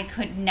I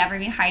could never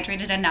be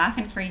hydrated enough,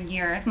 and for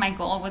years my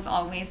goal was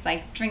always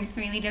like drink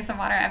 3 liters of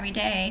water every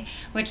day,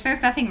 which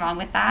there's nothing wrong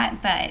with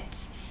that,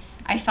 but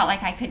I felt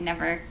like I could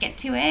never get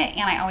to it,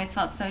 and I always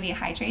felt so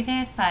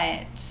dehydrated.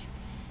 But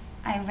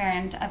I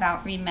learned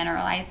about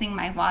remineralizing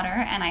my water,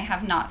 and I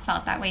have not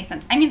felt that way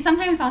since. I mean,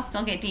 sometimes I'll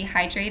still get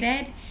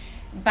dehydrated,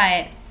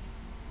 but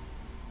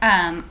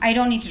I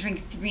don't need to drink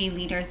 3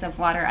 liters of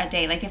water a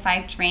day. Like if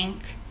I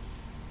drink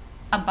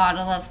a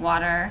bottle of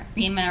water,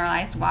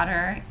 remineralized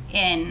water,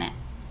 in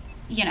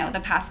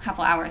the past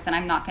couple hours, then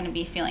I'm not going to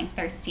be feeling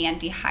thirsty and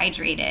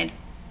dehydrated.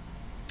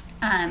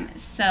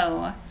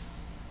 So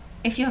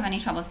if you have any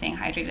trouble staying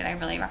hydrated, I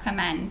really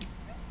recommend.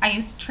 I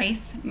use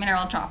Trace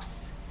mineral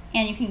drops,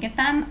 and you can get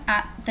them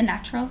at the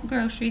natural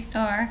grocery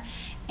store,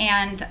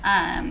 and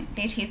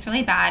they taste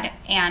really bad,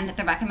 and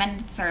the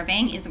recommended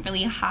serving is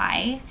really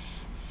high,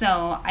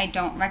 so I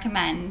don't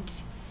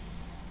recommend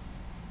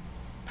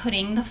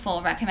putting the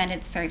full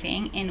recommended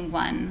serving in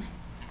one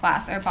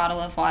glass or bottle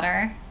of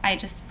water. I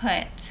just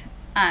put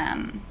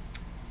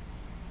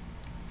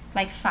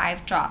like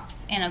 5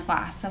 drops in a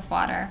glass of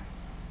water,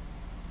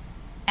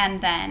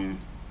 and then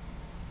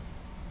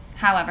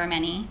however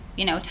many,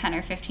 10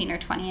 or 15 or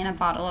 20 in a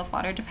bottle of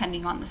water,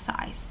 depending on the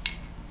size.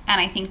 And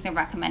I think the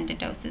recommended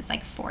dose is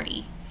like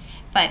 40.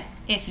 But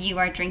if you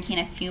are drinking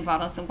a few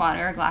bottles of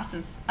water, a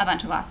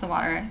bunch of glasses of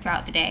water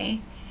throughout the day,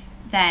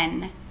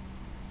 then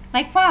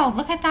like, wow,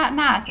 look at that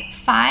math.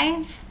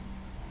 5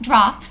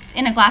 drops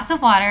in a glass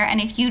of water, and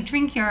if you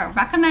drink your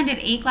recommended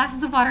 8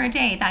 glasses of water a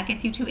day, that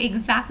gets you to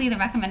exactly the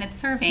recommended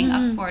serving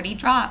of 40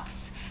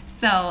 drops.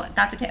 So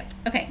that's a tip.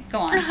 Okay, go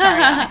on.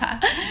 Sorry,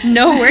 Annika.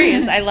 No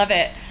worries. I love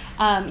it.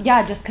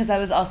 Yeah, just because I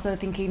was also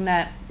thinking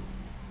that,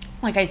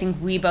 like, I think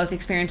we both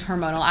experience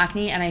hormonal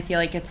acne, and I feel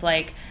like it's,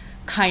 like,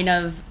 kind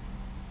of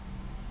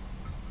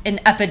an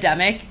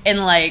epidemic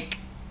in, like,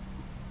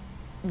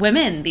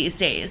 women these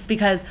days,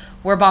 because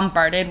we're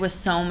bombarded with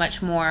so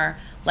much more,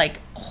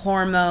 like,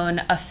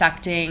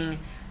 hormone-affecting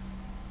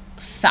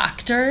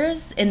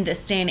factors in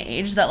this day and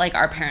age that, like,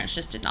 our parents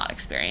just did not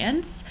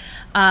experience.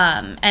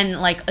 And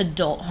like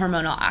adult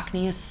hormonal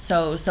acne is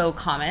so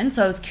common.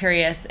 So I was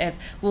curious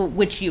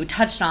which you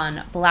touched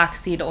on, black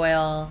seed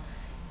oil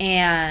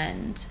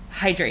and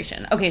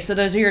hydration. Okay, so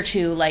those are your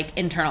 2 like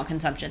internal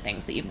consumption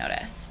things that you've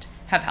noticed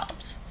have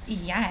helped.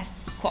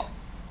 Yes. Cool.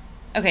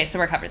 Okay, so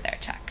we're covered there.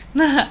 Check.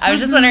 I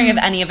was just wondering if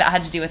any of it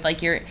had to do with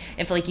like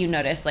if like you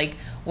notice like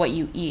what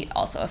you eat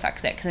also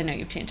affects it, because I know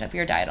you've changed up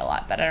your diet a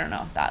lot, but I don't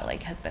know if that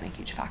like has been a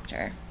huge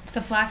factor.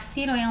 The black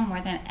seed oil more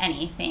than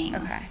anything.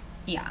 Okay.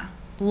 Yeah.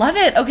 Love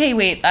it. Okay,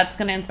 wait, that's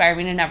going to inspire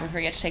me to never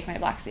forget to take my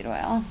black seed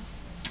oil.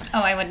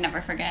 Oh, I would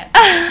never forget.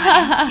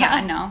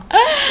 Yeah, no.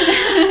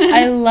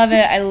 I love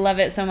it. I love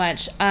it so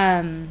much.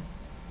 Yeah,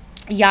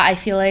 I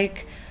feel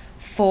like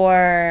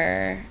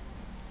for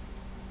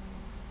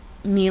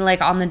me,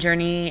 like on the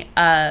journey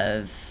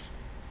of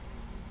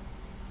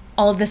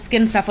all of the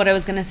skin stuff, what I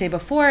was going to say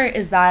before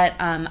is that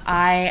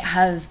I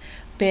have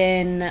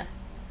been,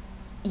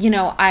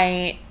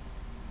 I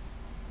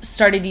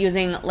started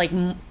using like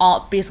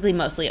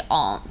mostly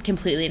all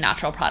completely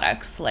natural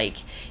products like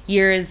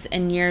years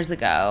and years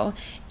ago,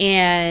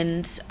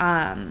 and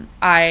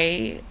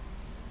I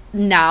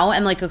now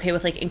am like okay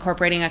with like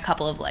incorporating a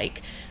couple of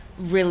like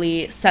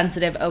really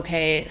sensitive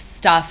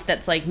stuff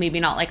that's like maybe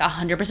not like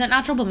 100%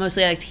 natural, but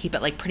mostly I like to keep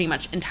it like pretty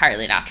much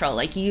entirely natural.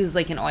 Like use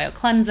like an oil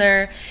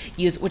cleanser,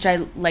 which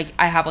I like,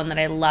 I have one that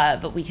I love,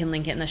 but we can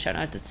link it in the show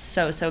notes. It's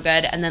so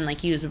good. And then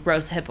like use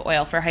rosehip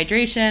oil for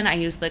hydration. I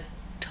use the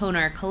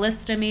toner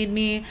Callista made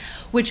me,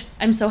 which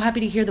I'm so happy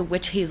to hear the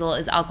witch hazel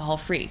is alcohol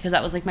free, because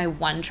that was like my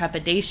one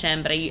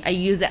trepidation, but I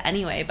use it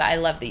anyway. But I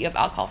love that you have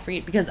alcohol free,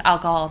 because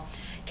alcohol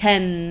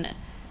can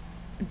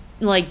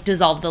like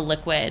dissolve the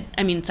liquid.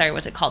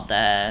 What's it called?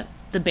 The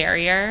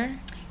barrier.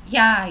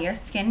 Yeah, your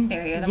skin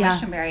barrier, the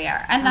moisture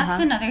barrier. And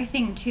that's another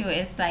thing too,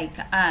 is like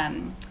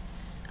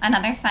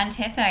another fun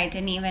tip that I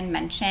didn't even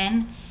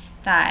mention,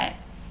 that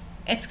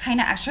it's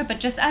kind of extra, but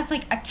just as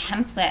like a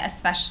template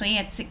especially,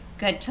 it's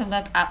good to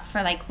look up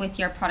for like with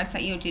your products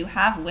that you do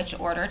have, which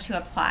order to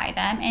apply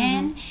them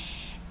in.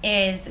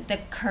 Is the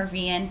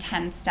Korean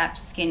 10-step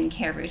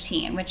skincare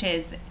routine, which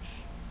is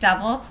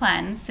double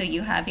cleanse. So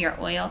you have your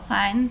oil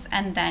cleanse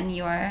and then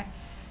your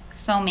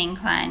foaming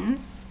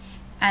cleanse,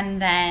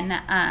 and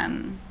then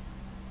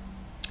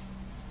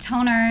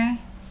toner,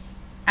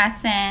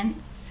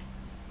 essence,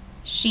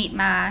 sheet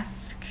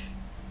mask,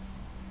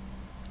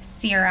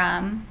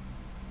 serum,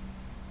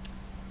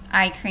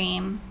 eye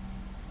cream,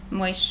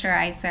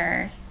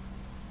 moisturizer,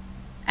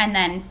 and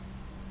then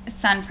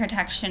sun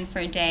protection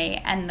for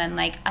day, and then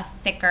like a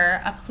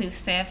thicker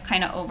occlusive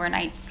kind of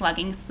overnight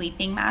slugging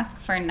sleeping mask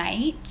for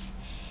night.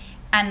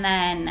 And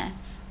then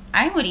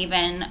I would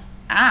even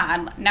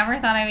add, never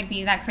thought I would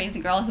be that crazy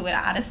girl who would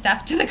add a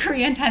step to the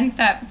Korean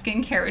 10-step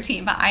skincare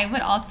routine, but I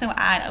would also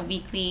add a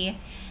weekly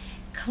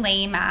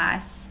clay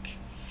mask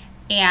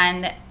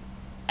and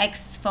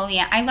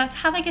exfoliant. I love to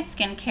have like a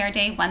skincare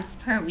day once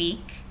per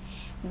week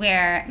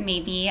where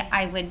maybe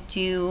I would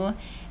do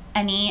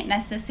any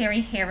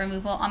necessary hair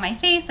removal on my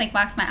face, like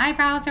wax my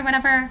eyebrows or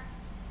whatever,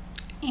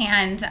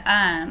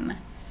 and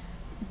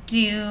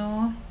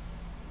do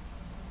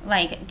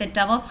like the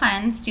double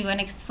cleanse, do an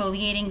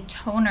exfoliating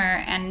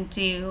toner, and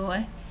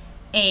do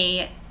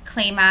a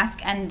clay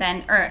mask, and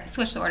then, or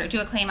switch the order, do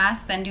a clay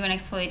mask, then do an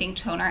exfoliating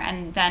toner,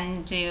 and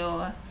then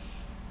do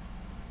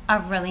a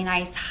really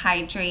nice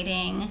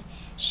hydrating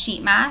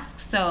sheet mask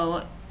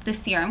so the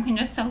serum can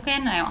just soak in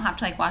and I don't have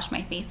to like wash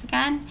my face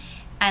again.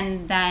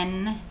 And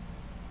then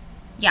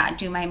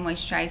do my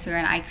moisturizer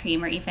and eye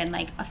cream, or even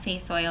like a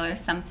face oil or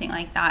something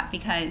like that,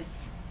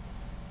 because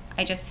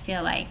I just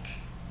feel like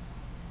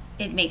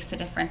it makes a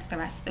difference the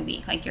rest of the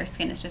week. Like your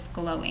skin is just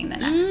glowing the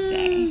next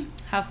day.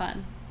 How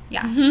fun.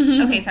 Yes.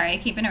 Okay, sorry, I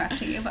keep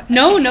interrupting you. But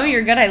no,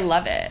 you're good. I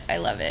love it.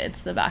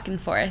 It's the back and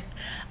forth.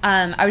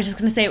 I was just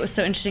going to say it was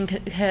so interesting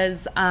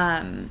because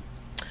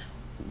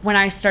when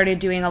I started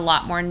doing a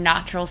lot more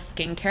natural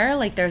skincare,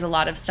 like there's a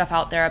lot of stuff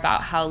out there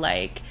about how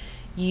like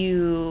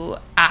you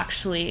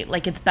actually,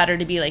 like, it's better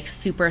to be like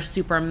super,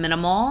 super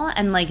minimal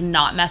and like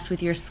not mess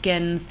with your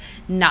skin's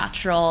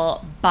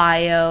natural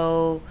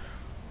bio,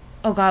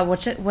 oh god,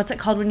 what's it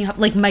called when you have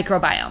like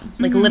microbiome?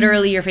 Like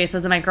literally your face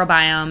has a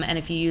microbiome, and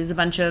if you use a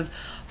bunch of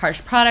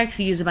harsh products,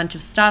 you use a bunch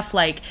of stuff,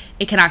 like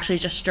it can actually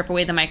just strip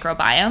away the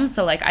microbiome.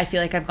 So like I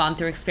feel like I've gone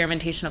through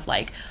experimentation of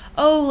like,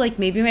 oh, like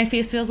maybe my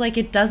face feels like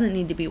it doesn't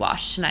need to be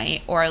washed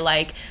tonight, or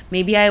like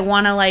maybe I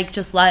want to like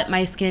just let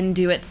my skin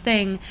do its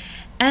thing.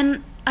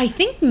 And I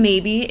think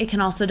maybe it can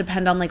also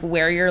depend on like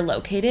where you're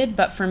located,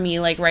 but for me,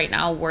 like right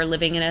now we're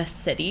living in a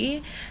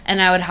city,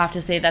 and I would have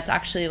to say that's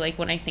actually, like,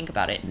 when I think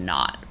about it,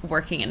 not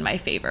working in my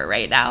favor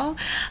right now.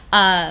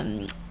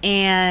 And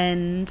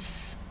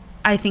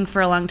I think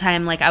for a long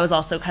time, like, I was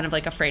also kind of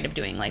like afraid of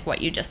doing like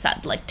what you just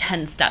said, like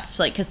 10 steps,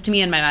 like, because to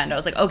me in my mind I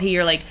was like, okay,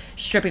 you're like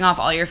stripping off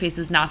all your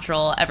face's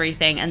natural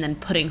everything and then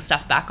putting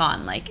stuff back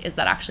on, like, is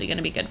that actually going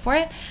to be good for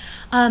it?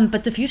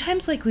 But the few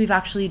times like we've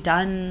actually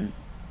done,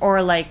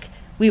 or like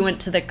we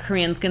went to the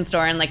Korean skin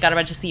store and like got a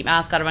bunch of sheet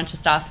masks, got a bunch of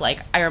stuff,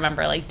 like I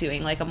remember like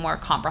doing like a more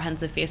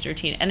comprehensive face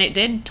routine, and it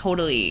did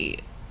totally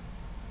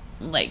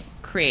like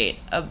create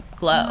a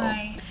glow.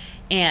 Right.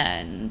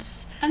 And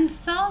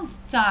cells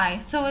die,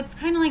 so it's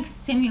kind of like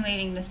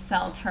stimulating the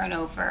cell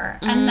turnover,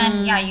 and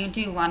then you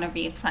do want to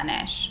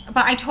replenish.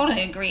 But I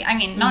totally agree. I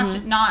mean,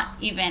 not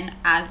even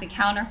as a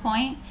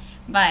counterpoint,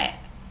 but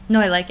no,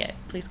 I like it.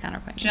 Please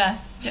counterpoint.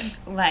 Just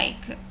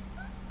like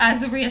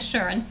as a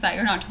reassurance that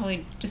you're not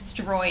totally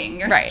destroying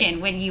your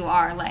skin when you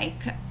are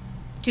like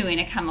doing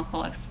a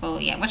chemical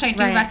exfoliant, which I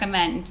do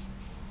recommend.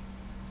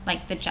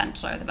 Like the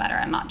gentler the better.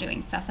 I'm not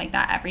doing stuff like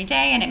that every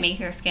day, and it makes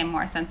your skin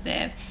more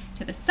sensitive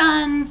to the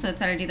sun, so it's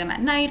better to do them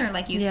at night, or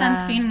like use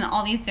sunscreen and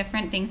all these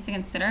different things to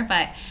consider.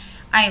 But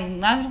I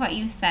loved what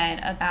you said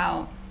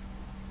about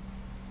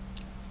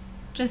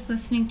just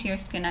listening to your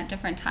skin at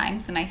different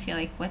times, and I feel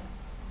like with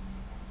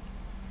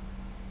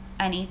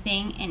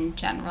anything in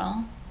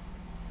general,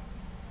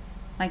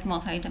 like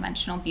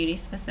multidimensional beauty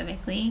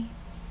specifically,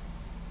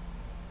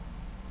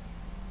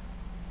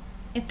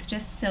 it's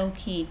just so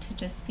key to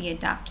just be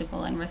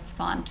adaptable and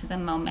respond to the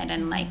moment.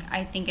 And like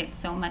I think it's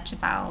so much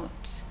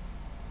about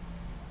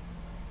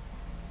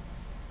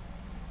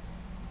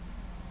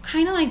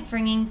kind of like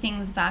bringing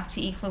things back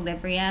to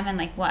equilibrium, and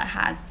like what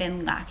has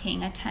been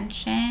lacking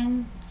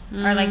attention,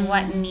 or like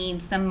what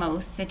needs the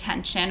most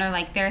attention. Or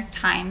like there's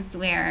times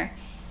where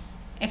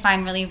if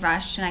I'm really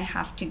rushed and I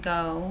have to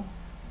go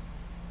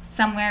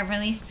somewhere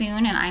really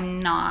soon and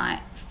I'm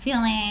not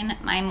feeling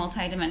my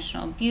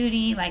multidimensional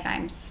beauty, like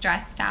I'm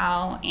stressed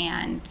out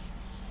and,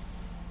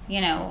 you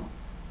know,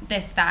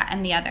 this, that,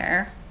 and the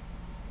other.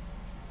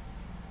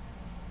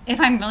 If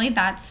I'm really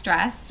that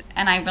stressed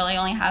and I really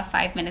only have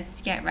 5 minutes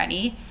to get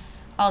ready,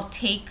 I'll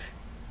take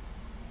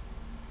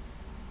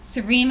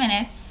 3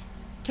 minutes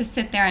to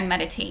sit there and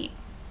meditate.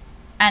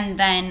 And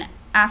then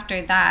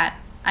after that,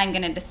 I'm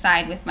going to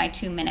decide with my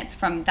 2 minutes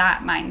from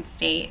that mind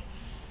state,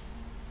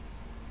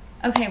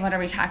 okay, what are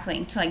we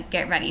tackling to like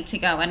get ready to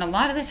go? And a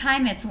lot of the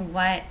time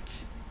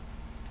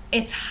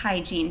it's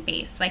hygiene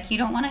based. Like, you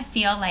don't want to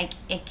feel like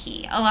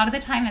icky. A lot of the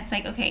time it's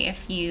like, okay,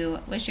 if you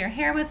wish your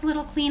hair was a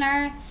little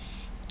cleaner,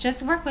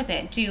 just work with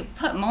it.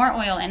 Put more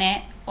oil in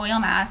it, oil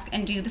mask,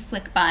 and do the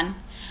slick bun,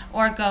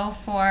 or go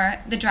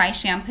for the dry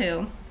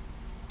shampoo,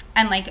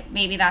 and like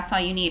maybe that's all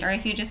you need. Or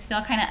if you just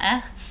feel kind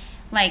of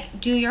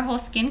like, do your whole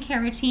skincare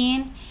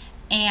routine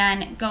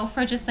and go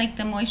for just like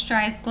the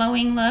moisturized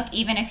glowing look,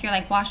 even if you're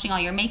like washing all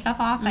your makeup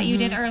off that you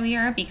did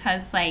earlier,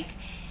 because like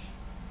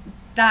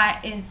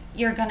that is,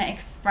 you're gonna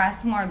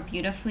express more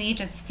beautifully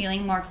just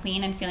feeling more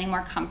clean and feeling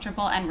more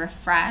comfortable and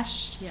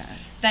refreshed,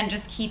 than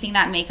just keeping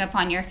that makeup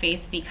on your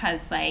face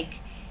because like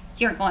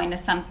you're going to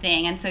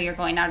something and so you're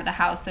going out of the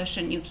house, so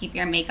shouldn't you keep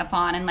your makeup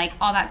on and like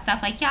all that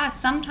stuff. Like, yeah,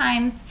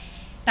 sometimes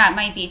that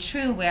might be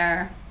true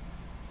where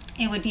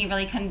it would be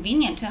really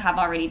convenient to have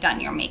already done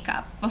your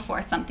makeup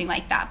before something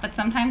like that, but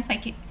sometimes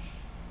like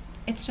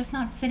it's just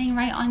not sitting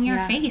right on your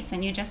face,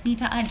 and you just need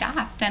to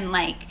adapt, and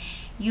like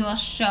you will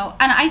show.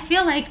 And I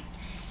feel like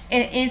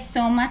it is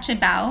so much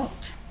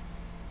about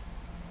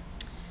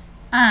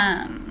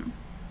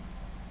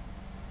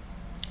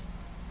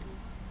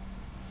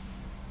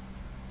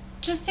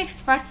just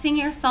expressing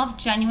yourself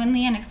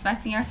genuinely and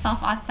expressing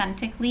yourself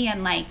authentically,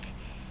 and like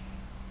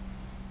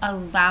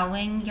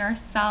allowing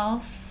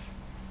yourself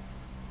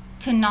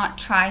to not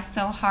try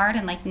so hard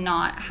and like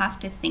not have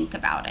to think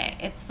about it.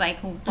 It's like,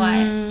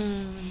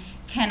 what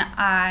can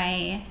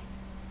I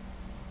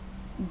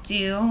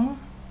do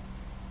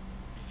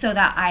so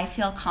that I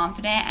feel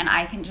confident and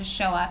I can just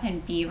show up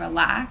and be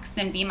relaxed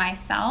and be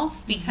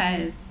myself?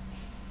 Because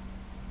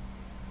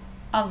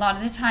a lot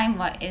of the time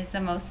what is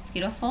the most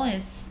beautiful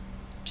is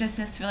just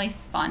this really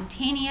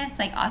spontaneous,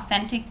 like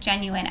authentic,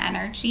 genuine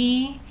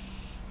energy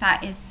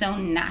that is so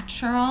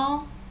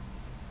natural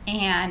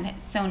and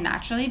so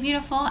naturally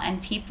beautiful,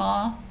 and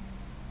people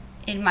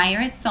admire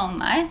it so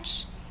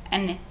much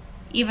and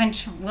even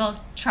will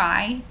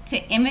try to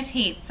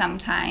imitate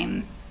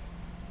sometimes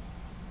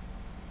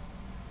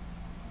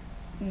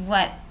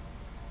what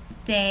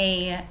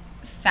they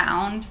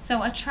found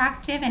so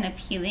attractive and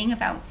appealing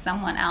about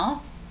someone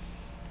else,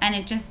 and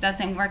it just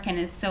doesn't work and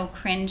is so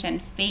cringe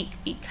and fake,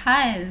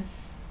 because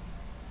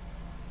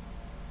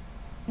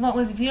what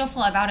was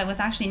beautiful about it was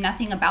actually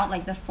nothing about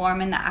like the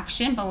form and the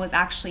action, but was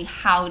actually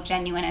how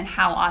genuine and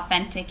how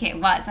authentic it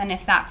was. And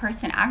if that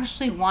person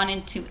actually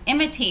wanted to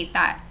imitate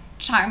that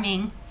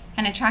charming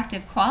and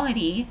attractive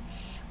quality,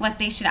 what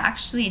they should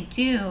actually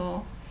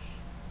do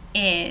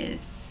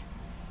is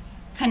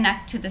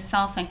connect to the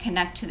self and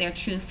connect to their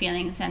true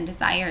feelings and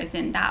desires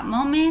in that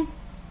moment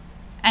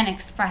and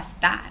express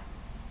that.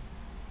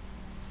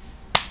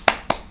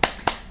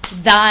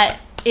 That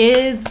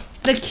is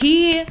the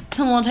key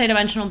to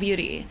multidimensional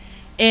beauty.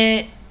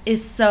 It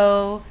is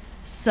so,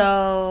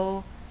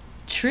 so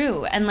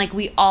true. And like,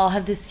 we all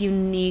have this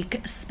unique,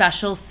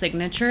 special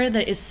signature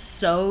that is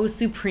so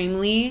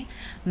supremely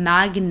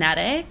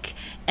magnetic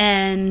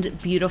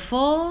and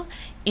beautiful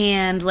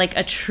and like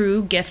a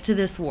true gift to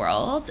this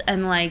world.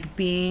 And like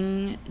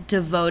being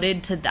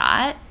devoted to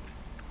that,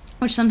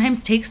 which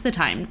sometimes takes the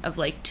time of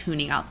like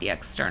tuning out the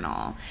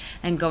external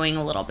and going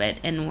a little bit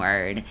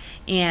inward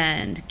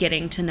and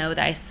getting to know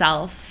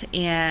thyself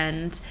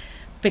and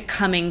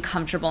becoming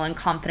comfortable and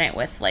confident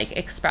with like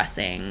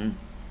expressing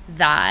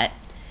that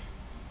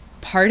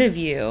part of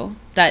you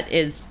that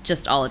is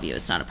just all of you.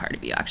 It's not a part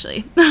of you,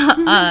 actually.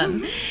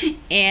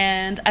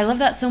 And I love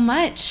that so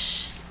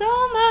much,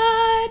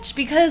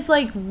 because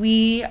like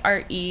we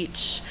are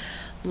each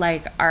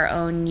like our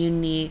own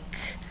unique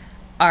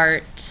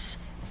art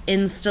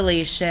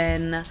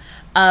installation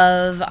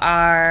of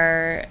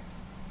our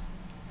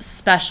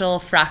special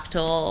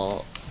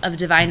fractal of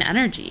divine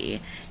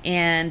energy,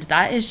 and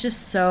that is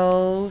just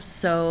so,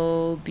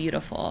 so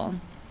beautiful.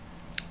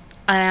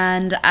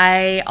 And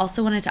I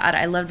also wanted to add,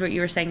 I loved what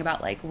you were saying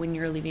about like when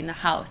you're leaving the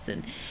house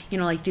and, you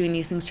know, like doing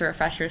these things to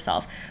refresh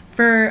yourself.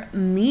 For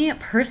me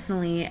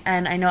personally,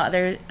 and I know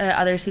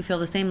others who feel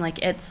the same, like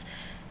it's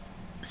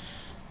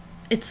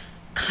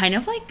kind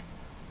of like,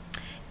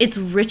 it's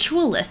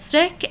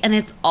ritualistic, and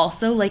it's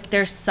also like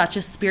there's such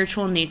a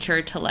spiritual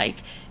nature to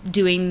like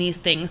doing these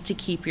things to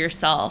keep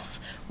yourself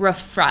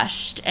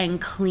refreshed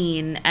and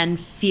clean and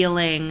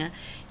feeling,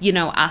 you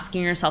know,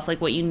 asking yourself like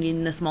what you need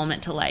in this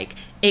moment to like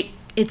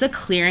it's a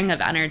clearing of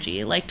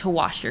energy, like to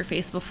wash your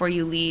face before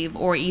you leave,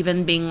 or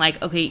even being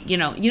like, okay, you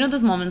know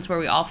those moments where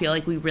we all feel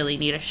like we really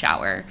need a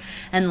shower,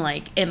 and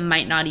like it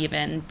might not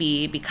even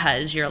be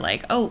because you're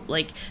like, oh,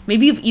 like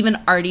maybe you've even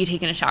already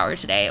taken a shower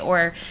today,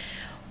 or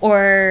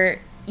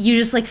you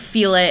just like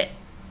feel it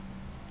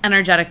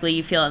energetically,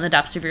 you feel it in the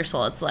depths of your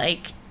soul. It's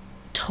like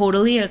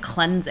totally a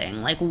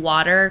cleansing. Like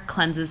water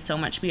cleanses so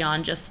much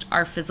beyond just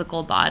our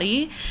physical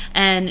body.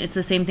 And it's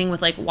the same thing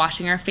with like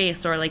washing our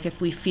face, or like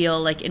if we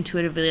feel like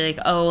intuitively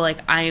like, oh, like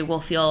I will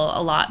feel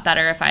a lot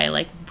better if I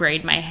like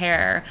braid my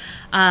hair.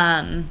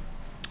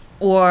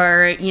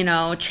 or, you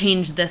know,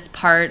 change this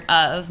part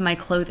of my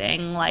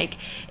clothing. Like,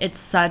 it's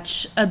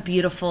such a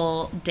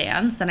beautiful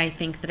dance, and I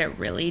think that it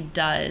really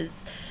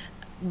does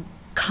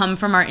come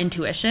from our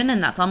intuition,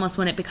 and that's almost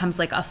when it becomes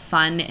like a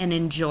fun and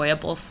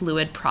enjoyable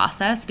fluid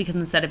process, because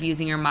instead of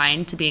using your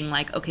mind to being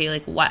like, okay,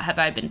 like what have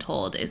I been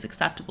told is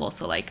acceptable,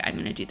 so like I'm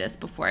gonna do this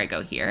before I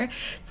go here,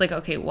 it's like,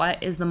 okay,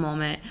 what is the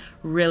moment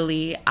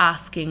really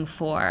asking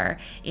for,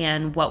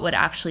 and what would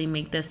actually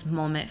make this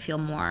moment feel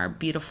more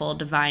beautiful,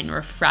 divine,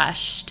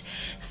 refreshed,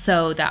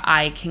 so that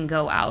I can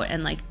go out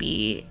and like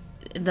be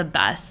the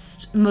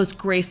best, most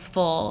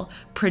graceful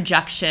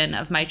projection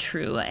of my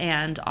true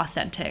and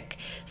authentic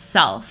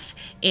self.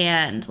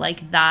 And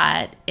like,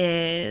 that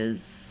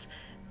is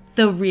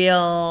the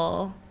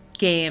real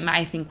game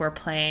I think we're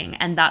playing.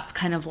 And that's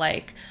kind of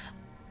like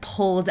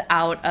pulled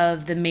out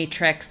of the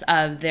matrix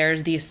of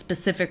there's these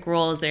specific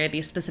rules, there are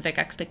these specific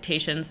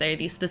expectations, there are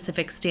these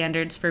specific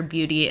standards for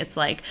beauty. It's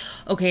like,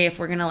 okay, if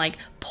we're gonna like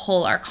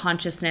pull our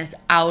consciousness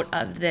out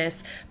of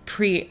this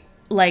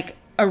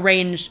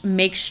arranged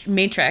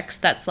matrix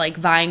that's like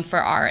vying for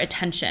our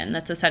attention,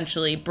 that's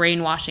essentially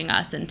brainwashing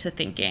us into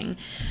thinking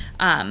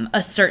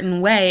a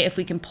certain way, if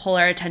we can pull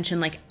our attention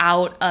like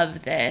out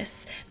of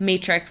this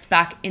matrix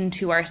back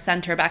into our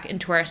center, back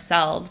into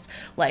ourselves,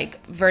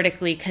 like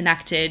vertically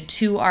connected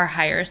to our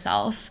higher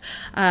self,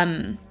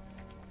 and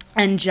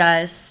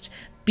just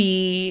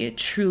be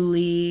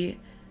truly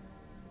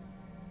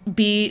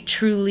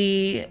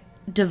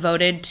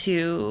devoted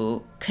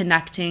to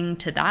connecting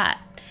to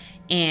that,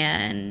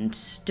 and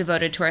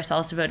devoted to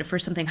ourselves, devoted for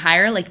something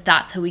higher, like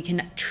that's how we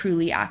can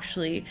truly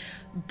actually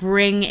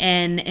bring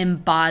in,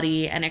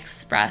 embody, and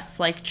express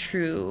like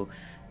true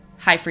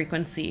high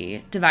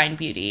frequency divine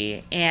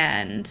beauty,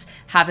 and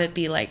have it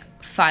be like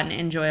fun,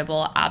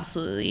 enjoyable,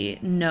 absolutely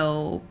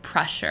no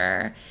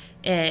pressure.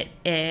 It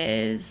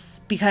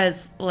is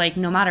because like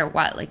no matter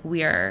what, like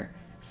we are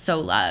so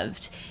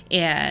loved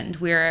and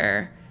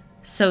we're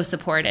so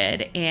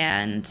supported,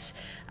 and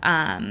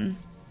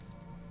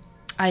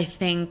I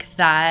think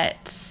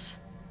that,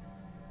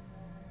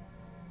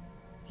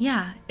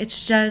 yeah,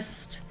 it's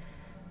just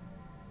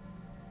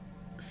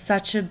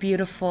such a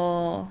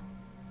beautiful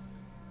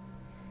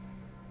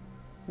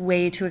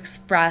way to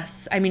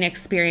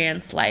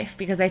experience life,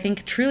 because I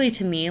think truly,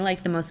 to me,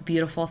 like the most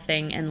beautiful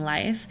thing in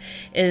life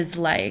is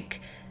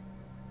like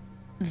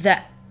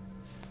the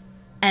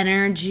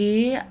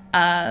energy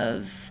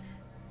of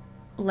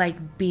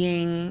like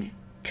being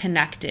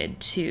connected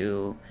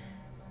to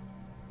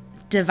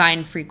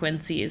divine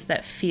frequencies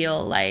that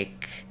feel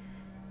like,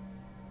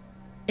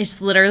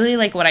 it's literally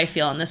like what I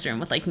feel in this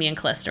room with like me and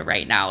Callista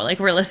right now. Like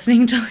we're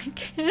listening to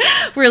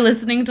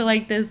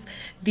like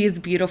these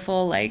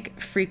beautiful like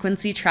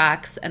frequency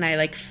tracks, and I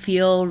like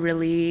feel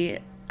really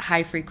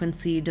high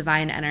frequency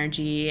divine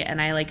energy, and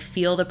I like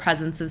feel the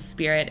presence of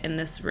spirit in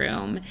this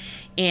room,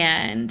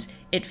 and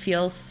it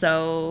feels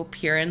so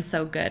pure and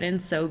so good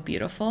and so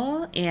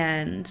beautiful.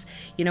 And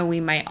you know, we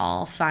might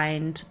all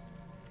find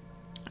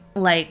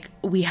like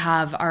we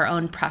have our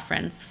own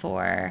preference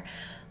for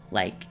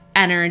like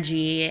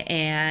energy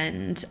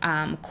and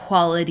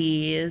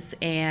qualities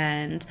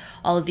and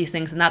all of these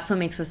things, and that's what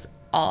makes us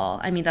all,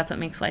 I mean, that's what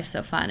makes life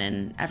so fun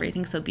and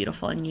everything so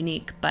beautiful and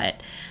unique. But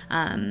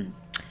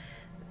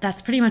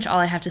that's pretty much all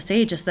I have to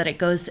say, just that it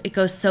goes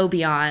so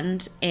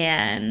beyond,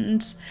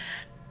 and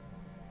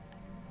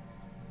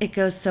it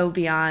goes so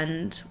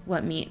beyond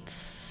what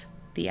meets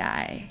the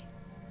eye.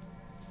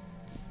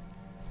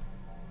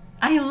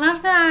 I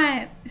love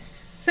that.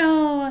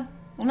 So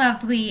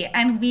lovely.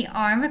 And we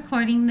are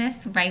recording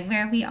this right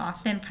where we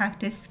often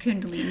practice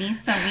Kundalini,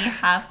 so we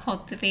have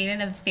cultivated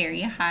a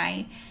very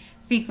high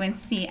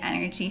frequency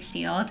energy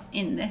field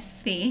in this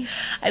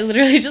space. I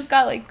literally just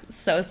got like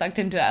so sucked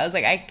into it. I was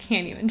like, I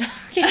can't even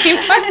talk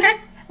anymore.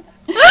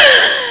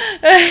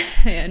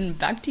 And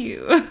back to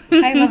you.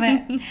 I love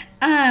it.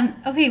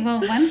 Okay,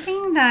 well, one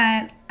thing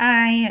that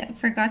I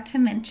forgot to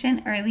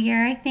mention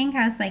earlier, I think,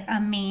 as like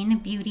a main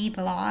beauty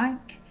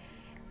block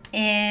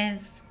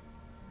is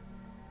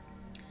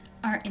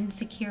our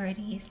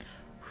insecurities.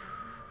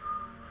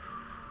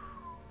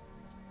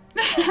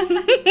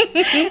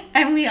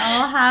 And we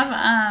all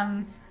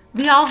have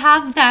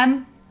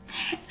them.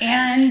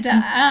 And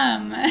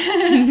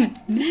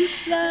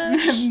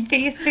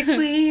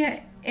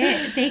basically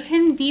they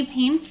can be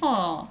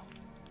painful.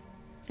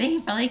 They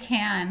really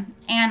can.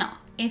 And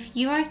if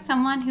you are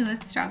someone who is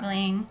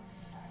struggling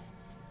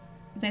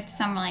with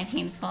some really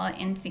painful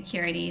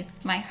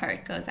insecurities, my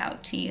heart goes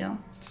out to you.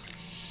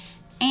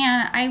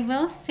 And I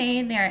will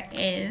say there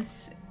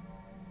is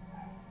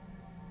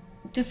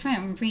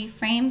different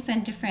reframes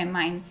and different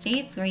mind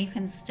states where you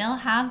can still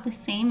have the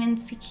same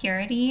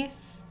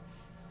insecurities,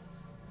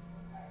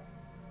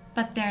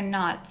 but they're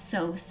not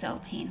so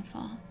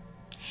painful.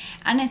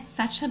 And it's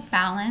such a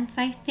balance,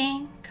 I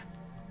think,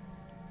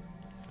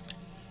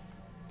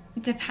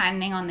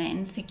 depending on the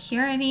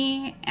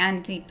insecurity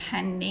and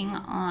depending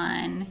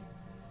on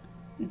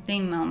the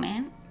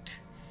moment.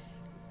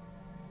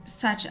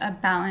 Such a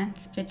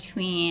balance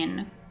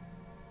between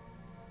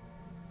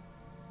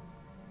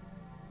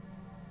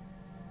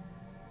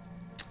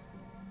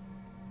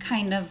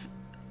kind of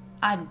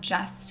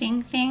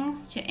adjusting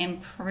things to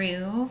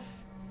improve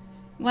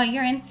what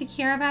you're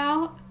insecure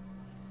about,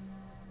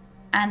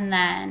 and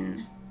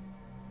then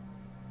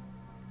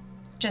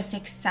just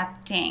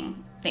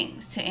accepting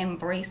things to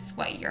embrace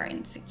what you're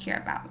insecure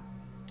about.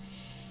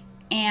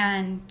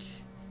 And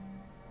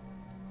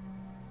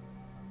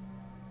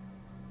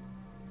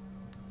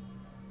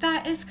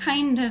that is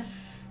kind of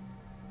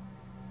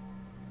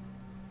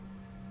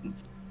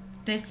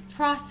this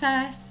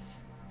process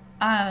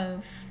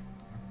of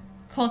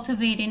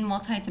cultivating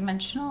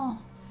multidimensional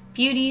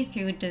beauty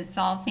through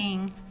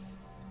dissolving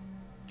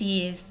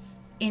these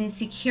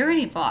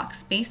insecurity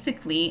blocks.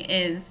 Basically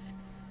is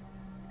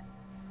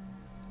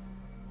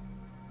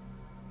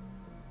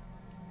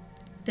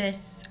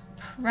this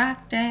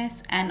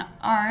practice and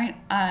art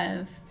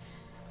of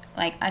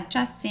like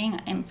adjusting,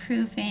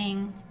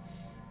 improving,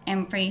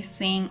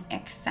 embracing,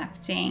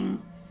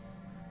 accepting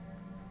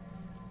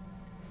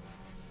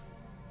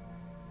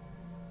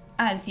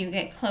as you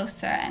get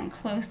closer and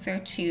closer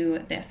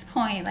to this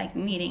point, like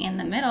meeting in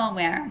the middle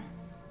where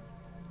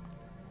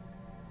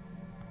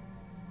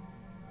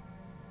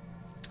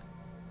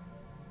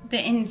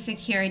the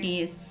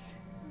insecurities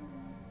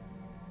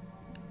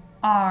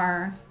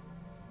are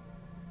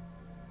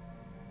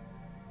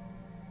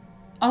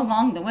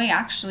along the way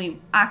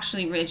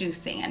actually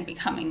reducing and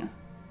becoming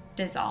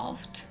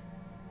dissolved.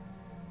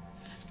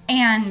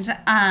 And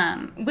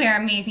where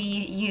maybe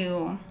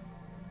you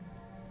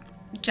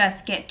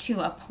just get to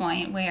a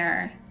point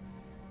where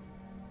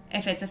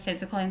if it's a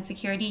physical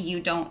insecurity, you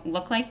don't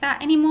look like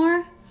that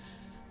anymore,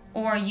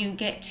 or you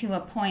get to a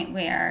point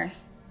where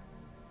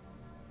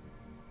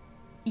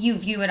you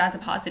view it as a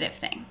positive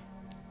thing.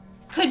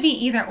 Could be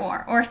either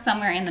or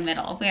somewhere in the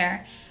middle,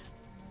 where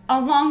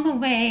along the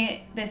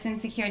way this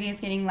insecurity is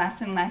getting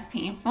less and less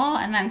painful,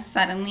 and then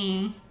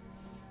suddenly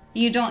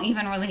you don't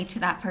even relate to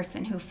that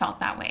person who felt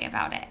that way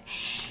about it.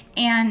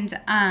 And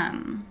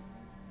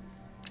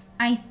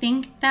I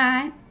think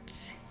that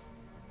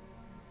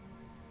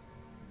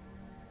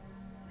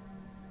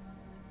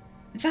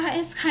that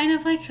is kind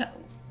of like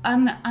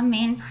a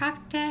main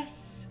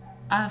practice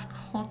of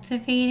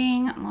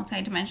cultivating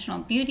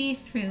multidimensional beauty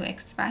through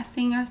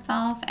expressing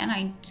yourself. And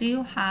I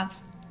do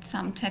have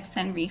some tips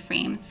and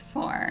reframes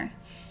for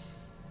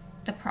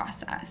the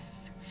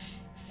process.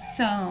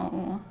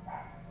 So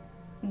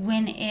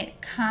when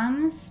it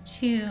comes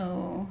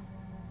to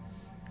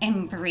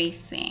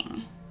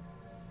embracing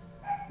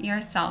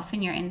yourself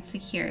and your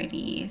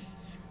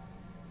insecurities,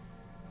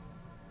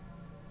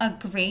 a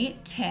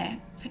great tip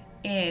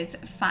is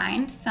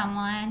find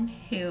someone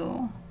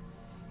who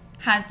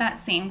has that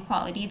same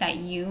quality that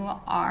you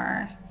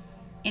are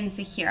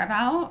insecure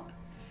about,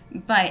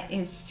 but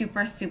is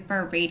super,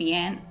 super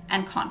radiant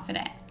and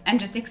confident, and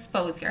just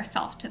expose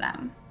yourself to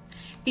them,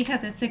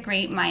 because it's a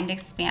great mind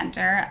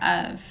expander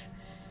of,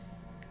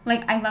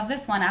 like, I love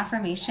this one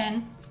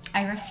affirmation: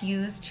 I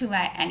refuse to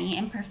let any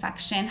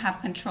imperfection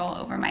have control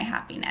over my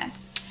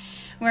happiness.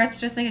 Where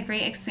it's just like a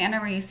great expander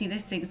where you see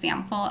this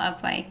example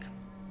of like,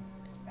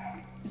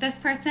 this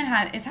person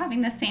is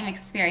having the same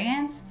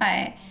experience,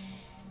 but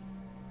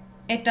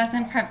it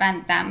doesn't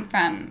prevent them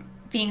from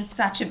being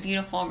such a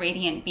beautiful,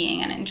 radiant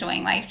being and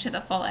enjoying life to the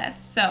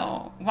fullest.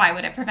 So why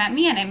would it prevent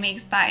me? And it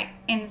makes that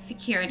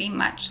insecurity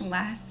much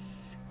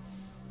less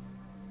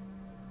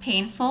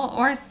painful.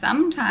 Or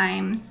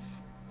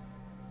sometimes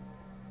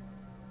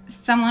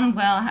someone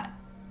will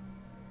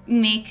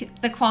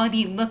make the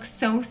quality look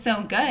so,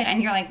 so good,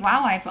 and you're like,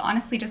 wow, I've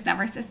honestly just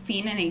never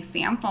seen an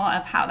example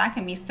of how that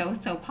can be so,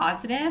 so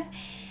positive.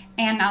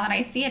 And now that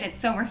I see it, it's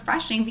so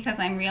refreshing, because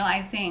I'm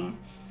realizing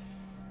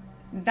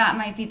that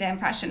might be the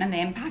impression and the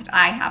impact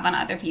I have on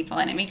other people.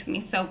 And it makes me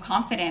so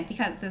confident,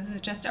 because this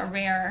is just a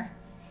rare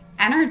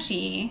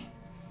energy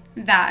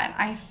that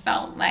I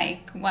felt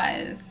like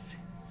was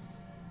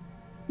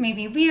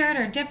maybe weird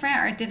or different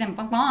or didn't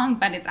belong,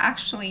 but it's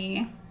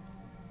actually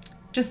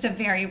just a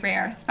very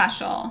rare,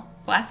 special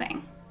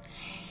blessing.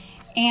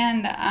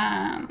 And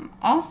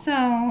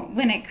also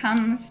when it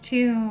comes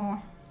to,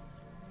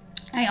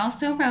 I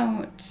also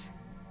wrote,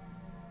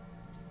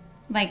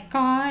 like,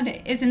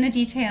 God is in the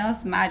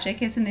details,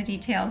 magic is in the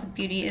details,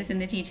 beauty is in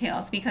the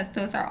details, because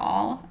those are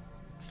all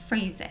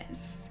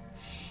phrases.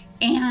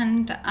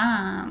 And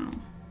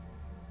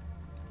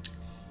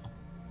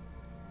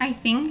I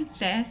think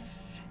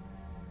this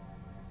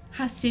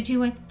has to do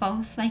with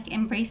both, like,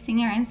 embracing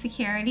your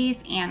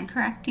insecurities and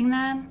correcting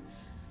them,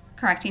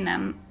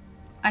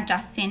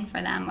 adjusting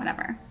for them,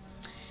 whatever.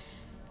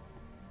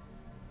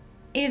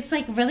 Is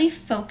like really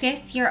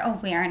focus your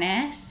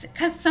awareness,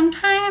 because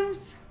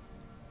sometimes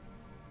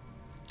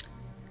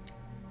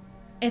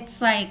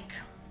it's like,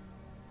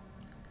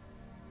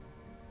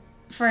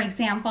 for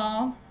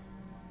example,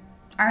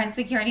 our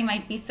insecurity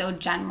might be so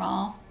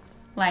general,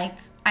 like,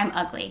 I'm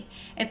ugly.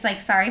 It's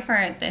like, sorry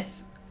for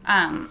this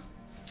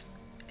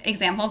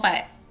example,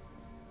 but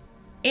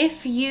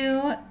if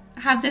you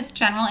have this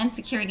general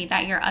insecurity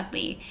that you're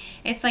ugly,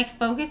 it's like,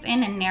 focus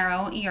in and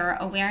narrow your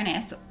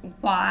awareness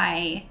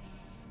why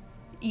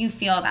you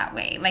feel that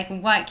way. Like,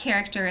 what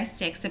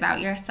characteristics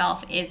about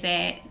yourself is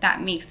it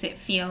that makes it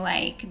feel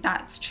like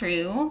that's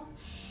true?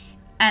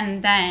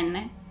 And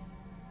then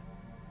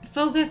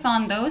focus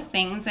on those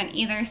things and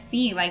either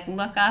see, like,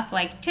 look up,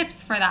 like,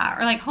 tips for that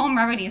or, like, home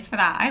remedies for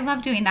that. I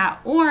love doing that.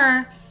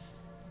 Or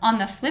on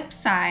the flip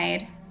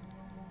side,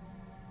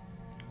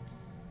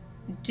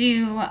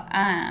 do,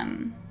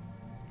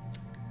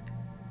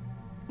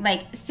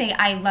 like, say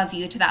I love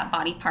you to that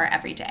body part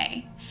every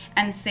day.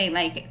 And say,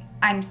 like,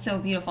 I'm so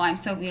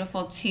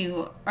beautiful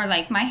too, or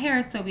like, my hair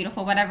is so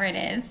beautiful, whatever it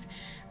is,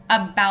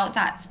 about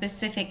that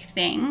specific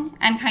thing,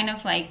 and kind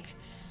of like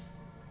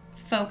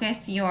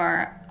focus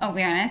your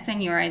awareness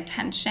and your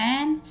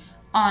attention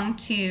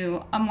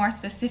onto a more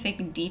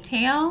specific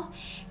detail,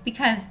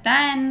 because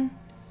then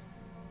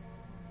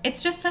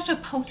it's just such a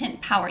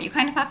potent power. You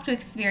kind of have to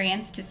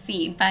experience to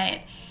see, but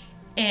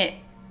it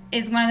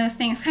is one of those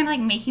things, kind of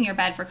like making your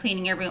bed for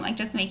cleaning your room. Like,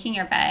 just making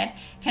your bed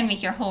can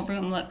make your whole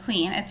room look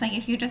clean. It's like,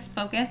 if you just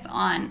focus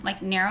on,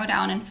 like, narrow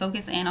down and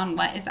focus in on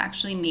what is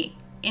actually making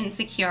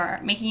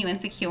you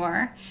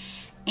insecure,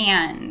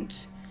 and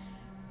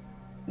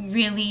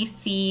really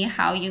see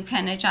how you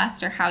can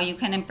adjust or how you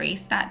can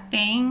embrace that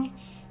thing,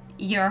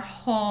 your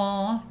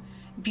whole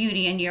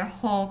beauty and your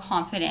whole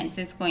confidence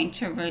is going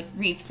to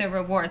reap the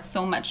rewards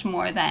so much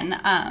more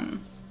than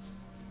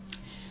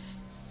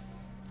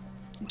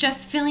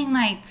just feeling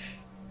like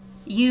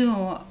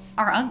you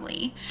are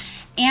ugly.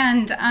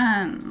 And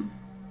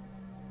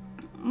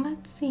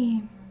let's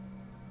see.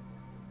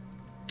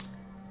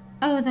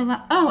 And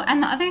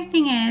the other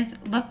thing is,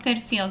 look good,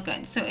 feel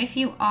good. So if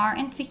you are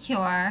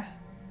insecure,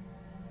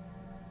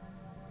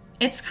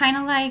 it's kind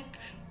of like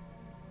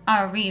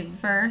a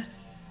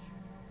reverse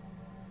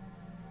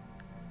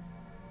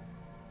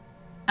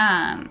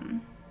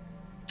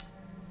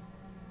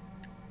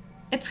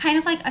it's kind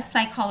of like a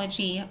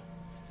psychology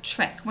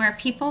trick where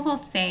people will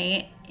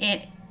say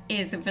it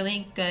is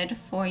really good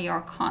for your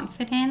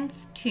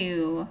confidence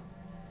to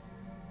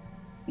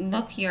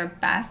look your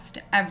best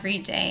every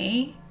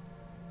day,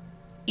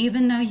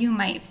 even though you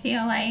might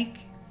feel like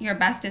your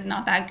best is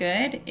not that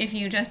good. If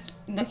you just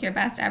look your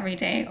best every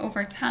day,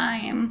 over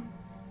time,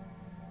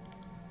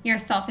 your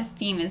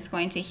self-esteem is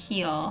going to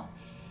heal,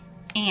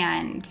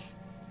 and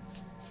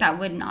that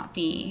would not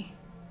be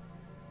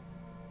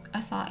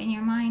a thought in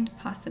your mind,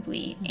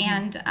 possibly.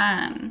 Mm-hmm.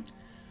 And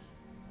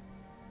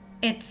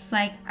it's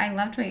like, I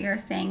loved what you were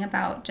saying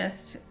about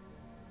just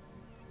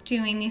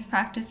doing these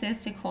practices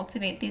to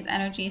cultivate these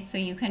energies, so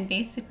you can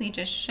basically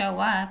just show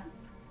up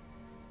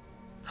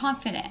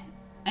confident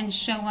and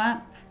show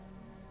up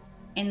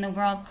in the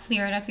world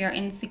cleared of your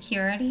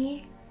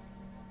insecurity.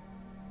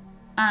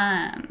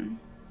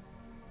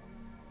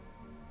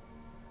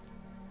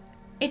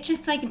 It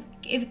just, like,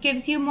 it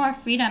gives you more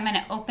freedom, and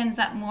it opens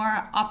up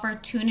more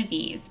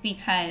opportunities,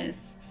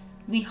 because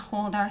we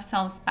hold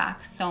ourselves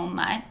back so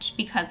much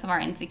because of our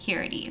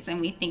insecurities, and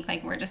we think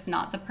like we're just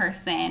not the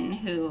person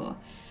who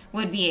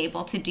would be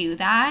able to do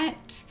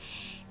that.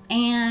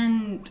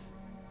 And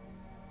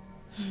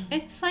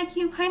it's like,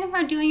 you kind of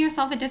are doing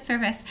yourself a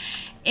disservice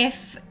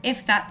if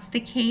that's the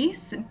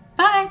case.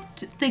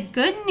 But the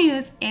good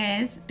news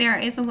is there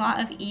is a lot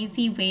of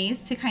easy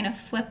ways to kind of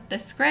flip the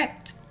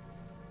script.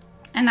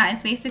 And that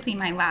is basically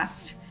my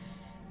last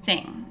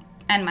thing.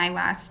 And my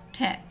last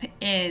tip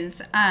is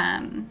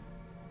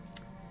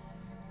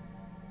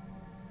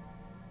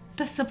the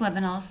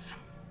subliminals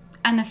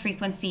and the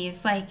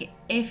frequencies. Like,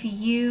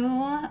 we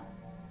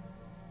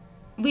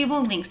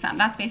will link some.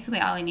 That's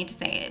basically all I need to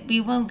say. We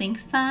will link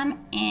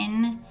some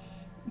in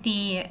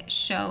the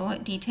show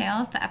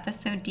details, the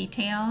episode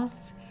details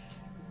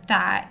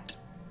that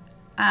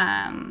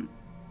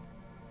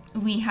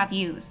we have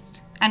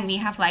used and we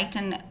have liked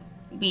and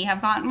we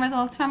have gotten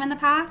results from in the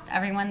past.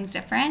 Everyone's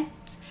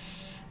different,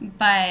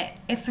 but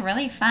it's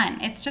really fun.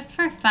 It's just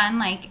for fun,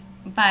 like,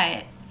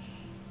 but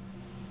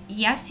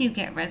yes, you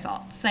get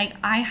results. Like,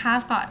 I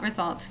have got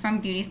results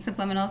from beauty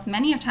subliminals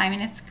many a time,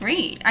 and it's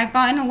great. I've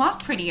gotten a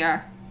lot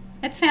prettier.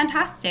 It's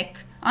fantastic.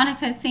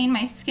 Annika's saying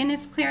my skin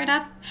is cleared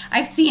up.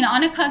 I've seen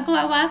Annika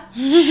glow up.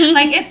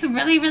 Like, it's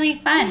really, really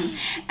fun.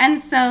 And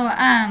so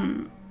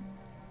I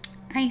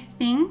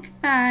think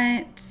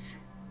that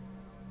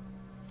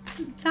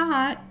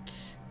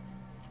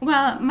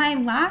well, my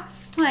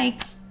last,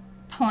 like,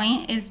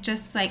 point is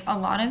just, like, a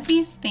lot of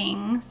these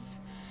things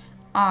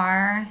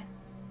are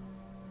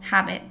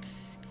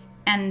habits,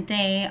 and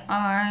they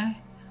are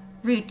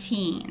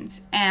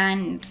routines.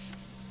 And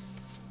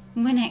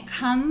when it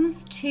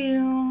comes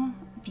to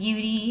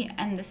beauty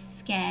and the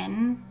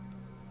skin,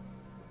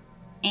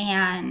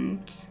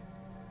 and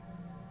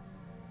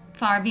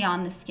far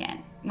beyond the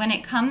skin, when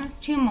it comes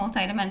to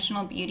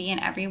multidimensional beauty in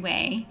every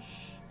way,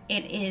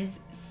 it is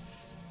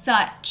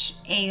such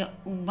a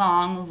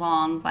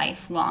long,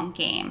 lifelong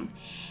game.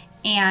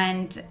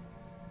 And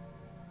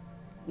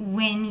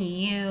when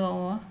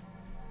you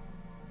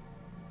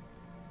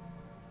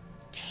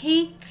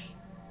take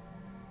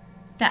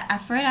the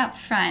effort up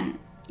front,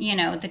 you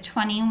know, the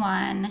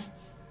 21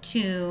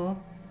 to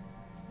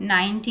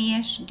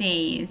 90-ish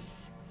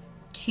days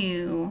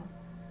to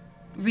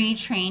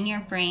retrain your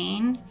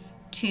brain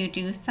to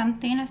do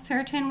something a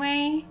certain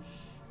way,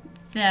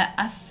 the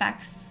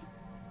effects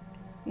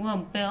will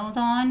build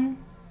on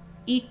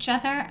each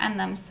other and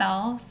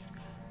themselves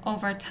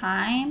over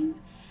time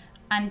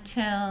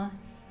until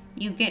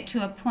you get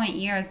to a point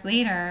years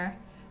later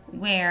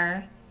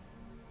where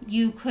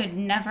you could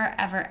never,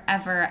 ever,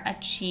 ever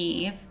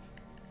achieve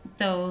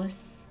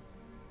those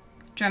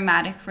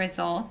dramatic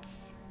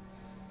results,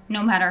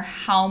 no matter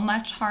how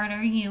much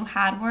harder you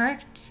had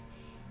worked,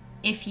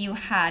 if you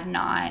had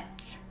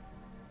not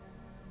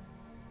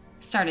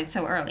started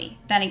so early.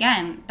 Then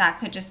again, that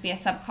could just be a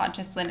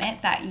subconscious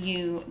limit that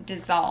you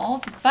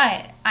dissolve.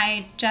 But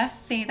I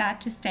just say that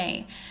to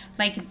say,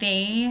 like,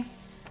 they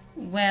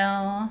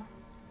will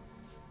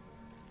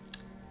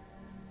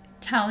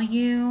tell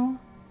you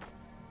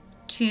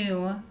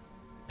to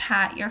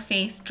pat your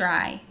face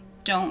dry.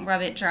 Don't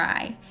rub it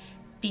dry,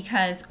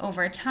 because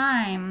over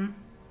time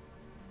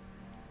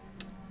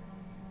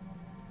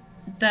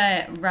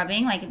the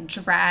rubbing like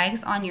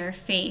drags on your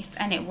face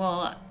and it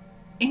will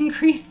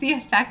increase the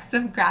effects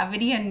of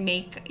gravity and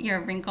make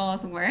your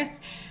wrinkles worse.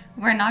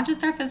 We're not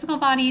just our physical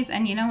bodies,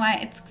 and you know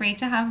what? It's great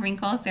to have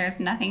wrinkles. There's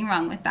nothing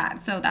wrong with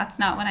that. So that's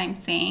not what I'm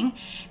saying.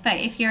 But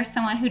if you're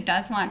someone who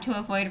does want to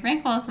avoid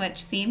wrinkles,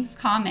 which seems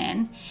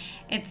common,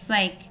 it's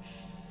like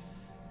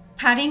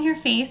patting your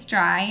face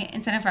dry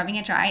instead of rubbing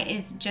it dry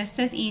is just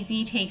as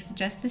easy, takes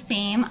just the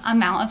same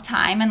amount of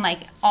time, and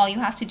like all you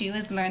have to do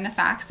is learn the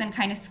facts and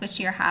kind of switch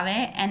your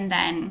habit, and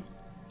then,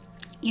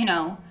 you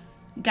know,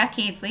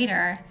 decades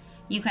later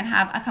you can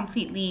have a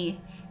completely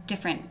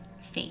different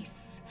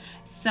face.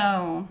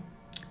 So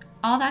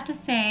all that to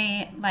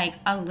say, like,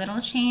 a little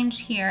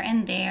change here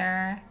and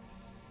there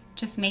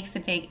just makes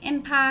a big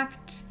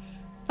impact,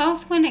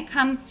 both when it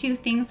comes to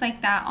things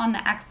like that on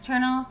the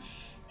external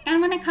and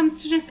when it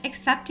comes to just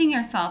accepting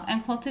yourself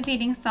and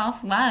cultivating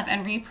self-love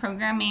and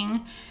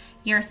reprogramming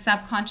your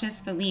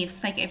subconscious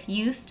beliefs. Like, if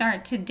you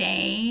start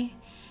today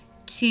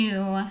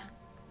to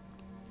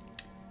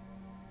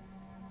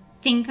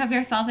think of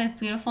yourself as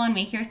beautiful and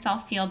make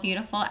yourself feel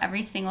beautiful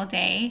every single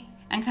day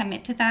and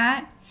commit to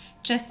that,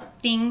 just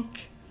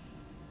think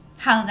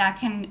how that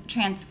can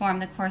transform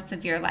the course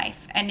of your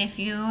life. And if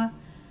you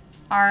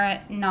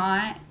are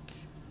not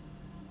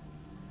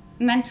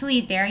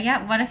mentally there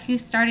yet, what if you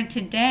started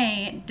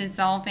today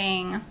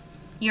dissolving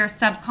your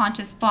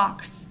subconscious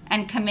blocks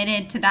and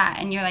committed to that,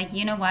 and you're like,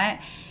 you know what,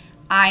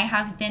 I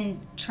have been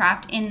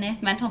trapped in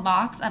this mental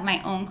box of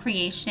my own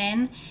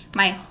creation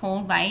my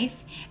whole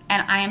life,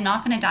 and I am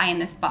not going to die in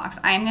this box.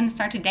 I am going to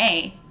start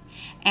today,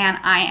 and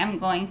I am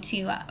going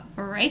to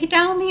break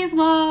down these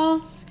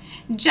walls.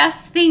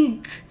 Just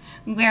think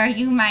where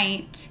you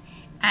might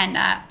end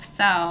up.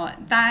 So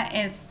that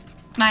is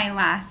my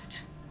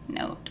last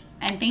note.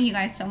 And thank you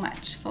guys so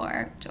much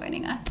for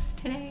joining us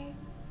today.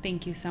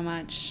 Thank you so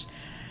much.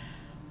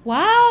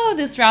 Wow,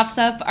 this wraps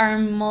up our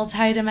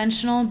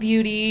Multidimensional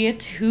Beauty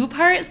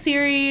 2-part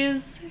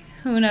series.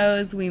 Who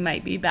knows, we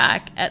might be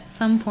back at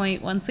some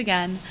point once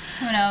again.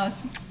 Who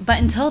knows?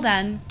 But until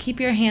then, keep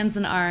your hands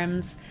and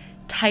arms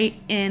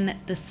tight in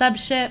the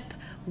subship.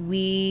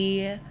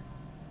 We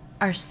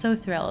are so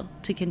thrilled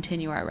to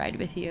continue our ride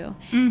with you.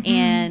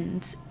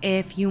 And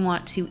if you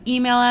want to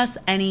email us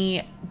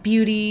any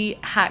beauty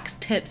hacks,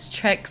 tips,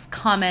 tricks,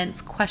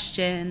 comments,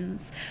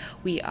 questions,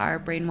 we are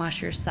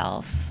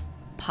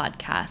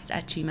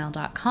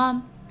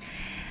brainwashyourselfpodcast@gmail.com.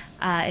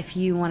 If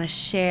you want to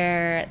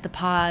share the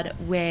pod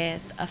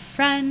with a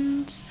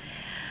friend,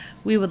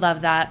 we would love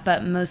that,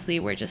 but mostly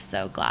we're just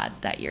so glad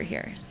that you're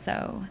here.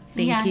 So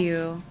thank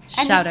you.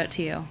 Shout out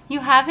to you. You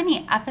have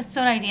any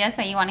episode ideas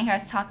that you want to hear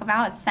us talk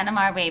about, send them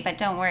our way, but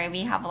don't worry,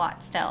 we have a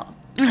lot still.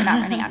 We're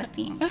not running out of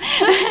steam.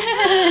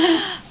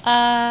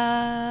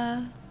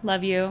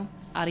 Love you.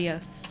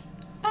 Adios.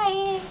 Bye.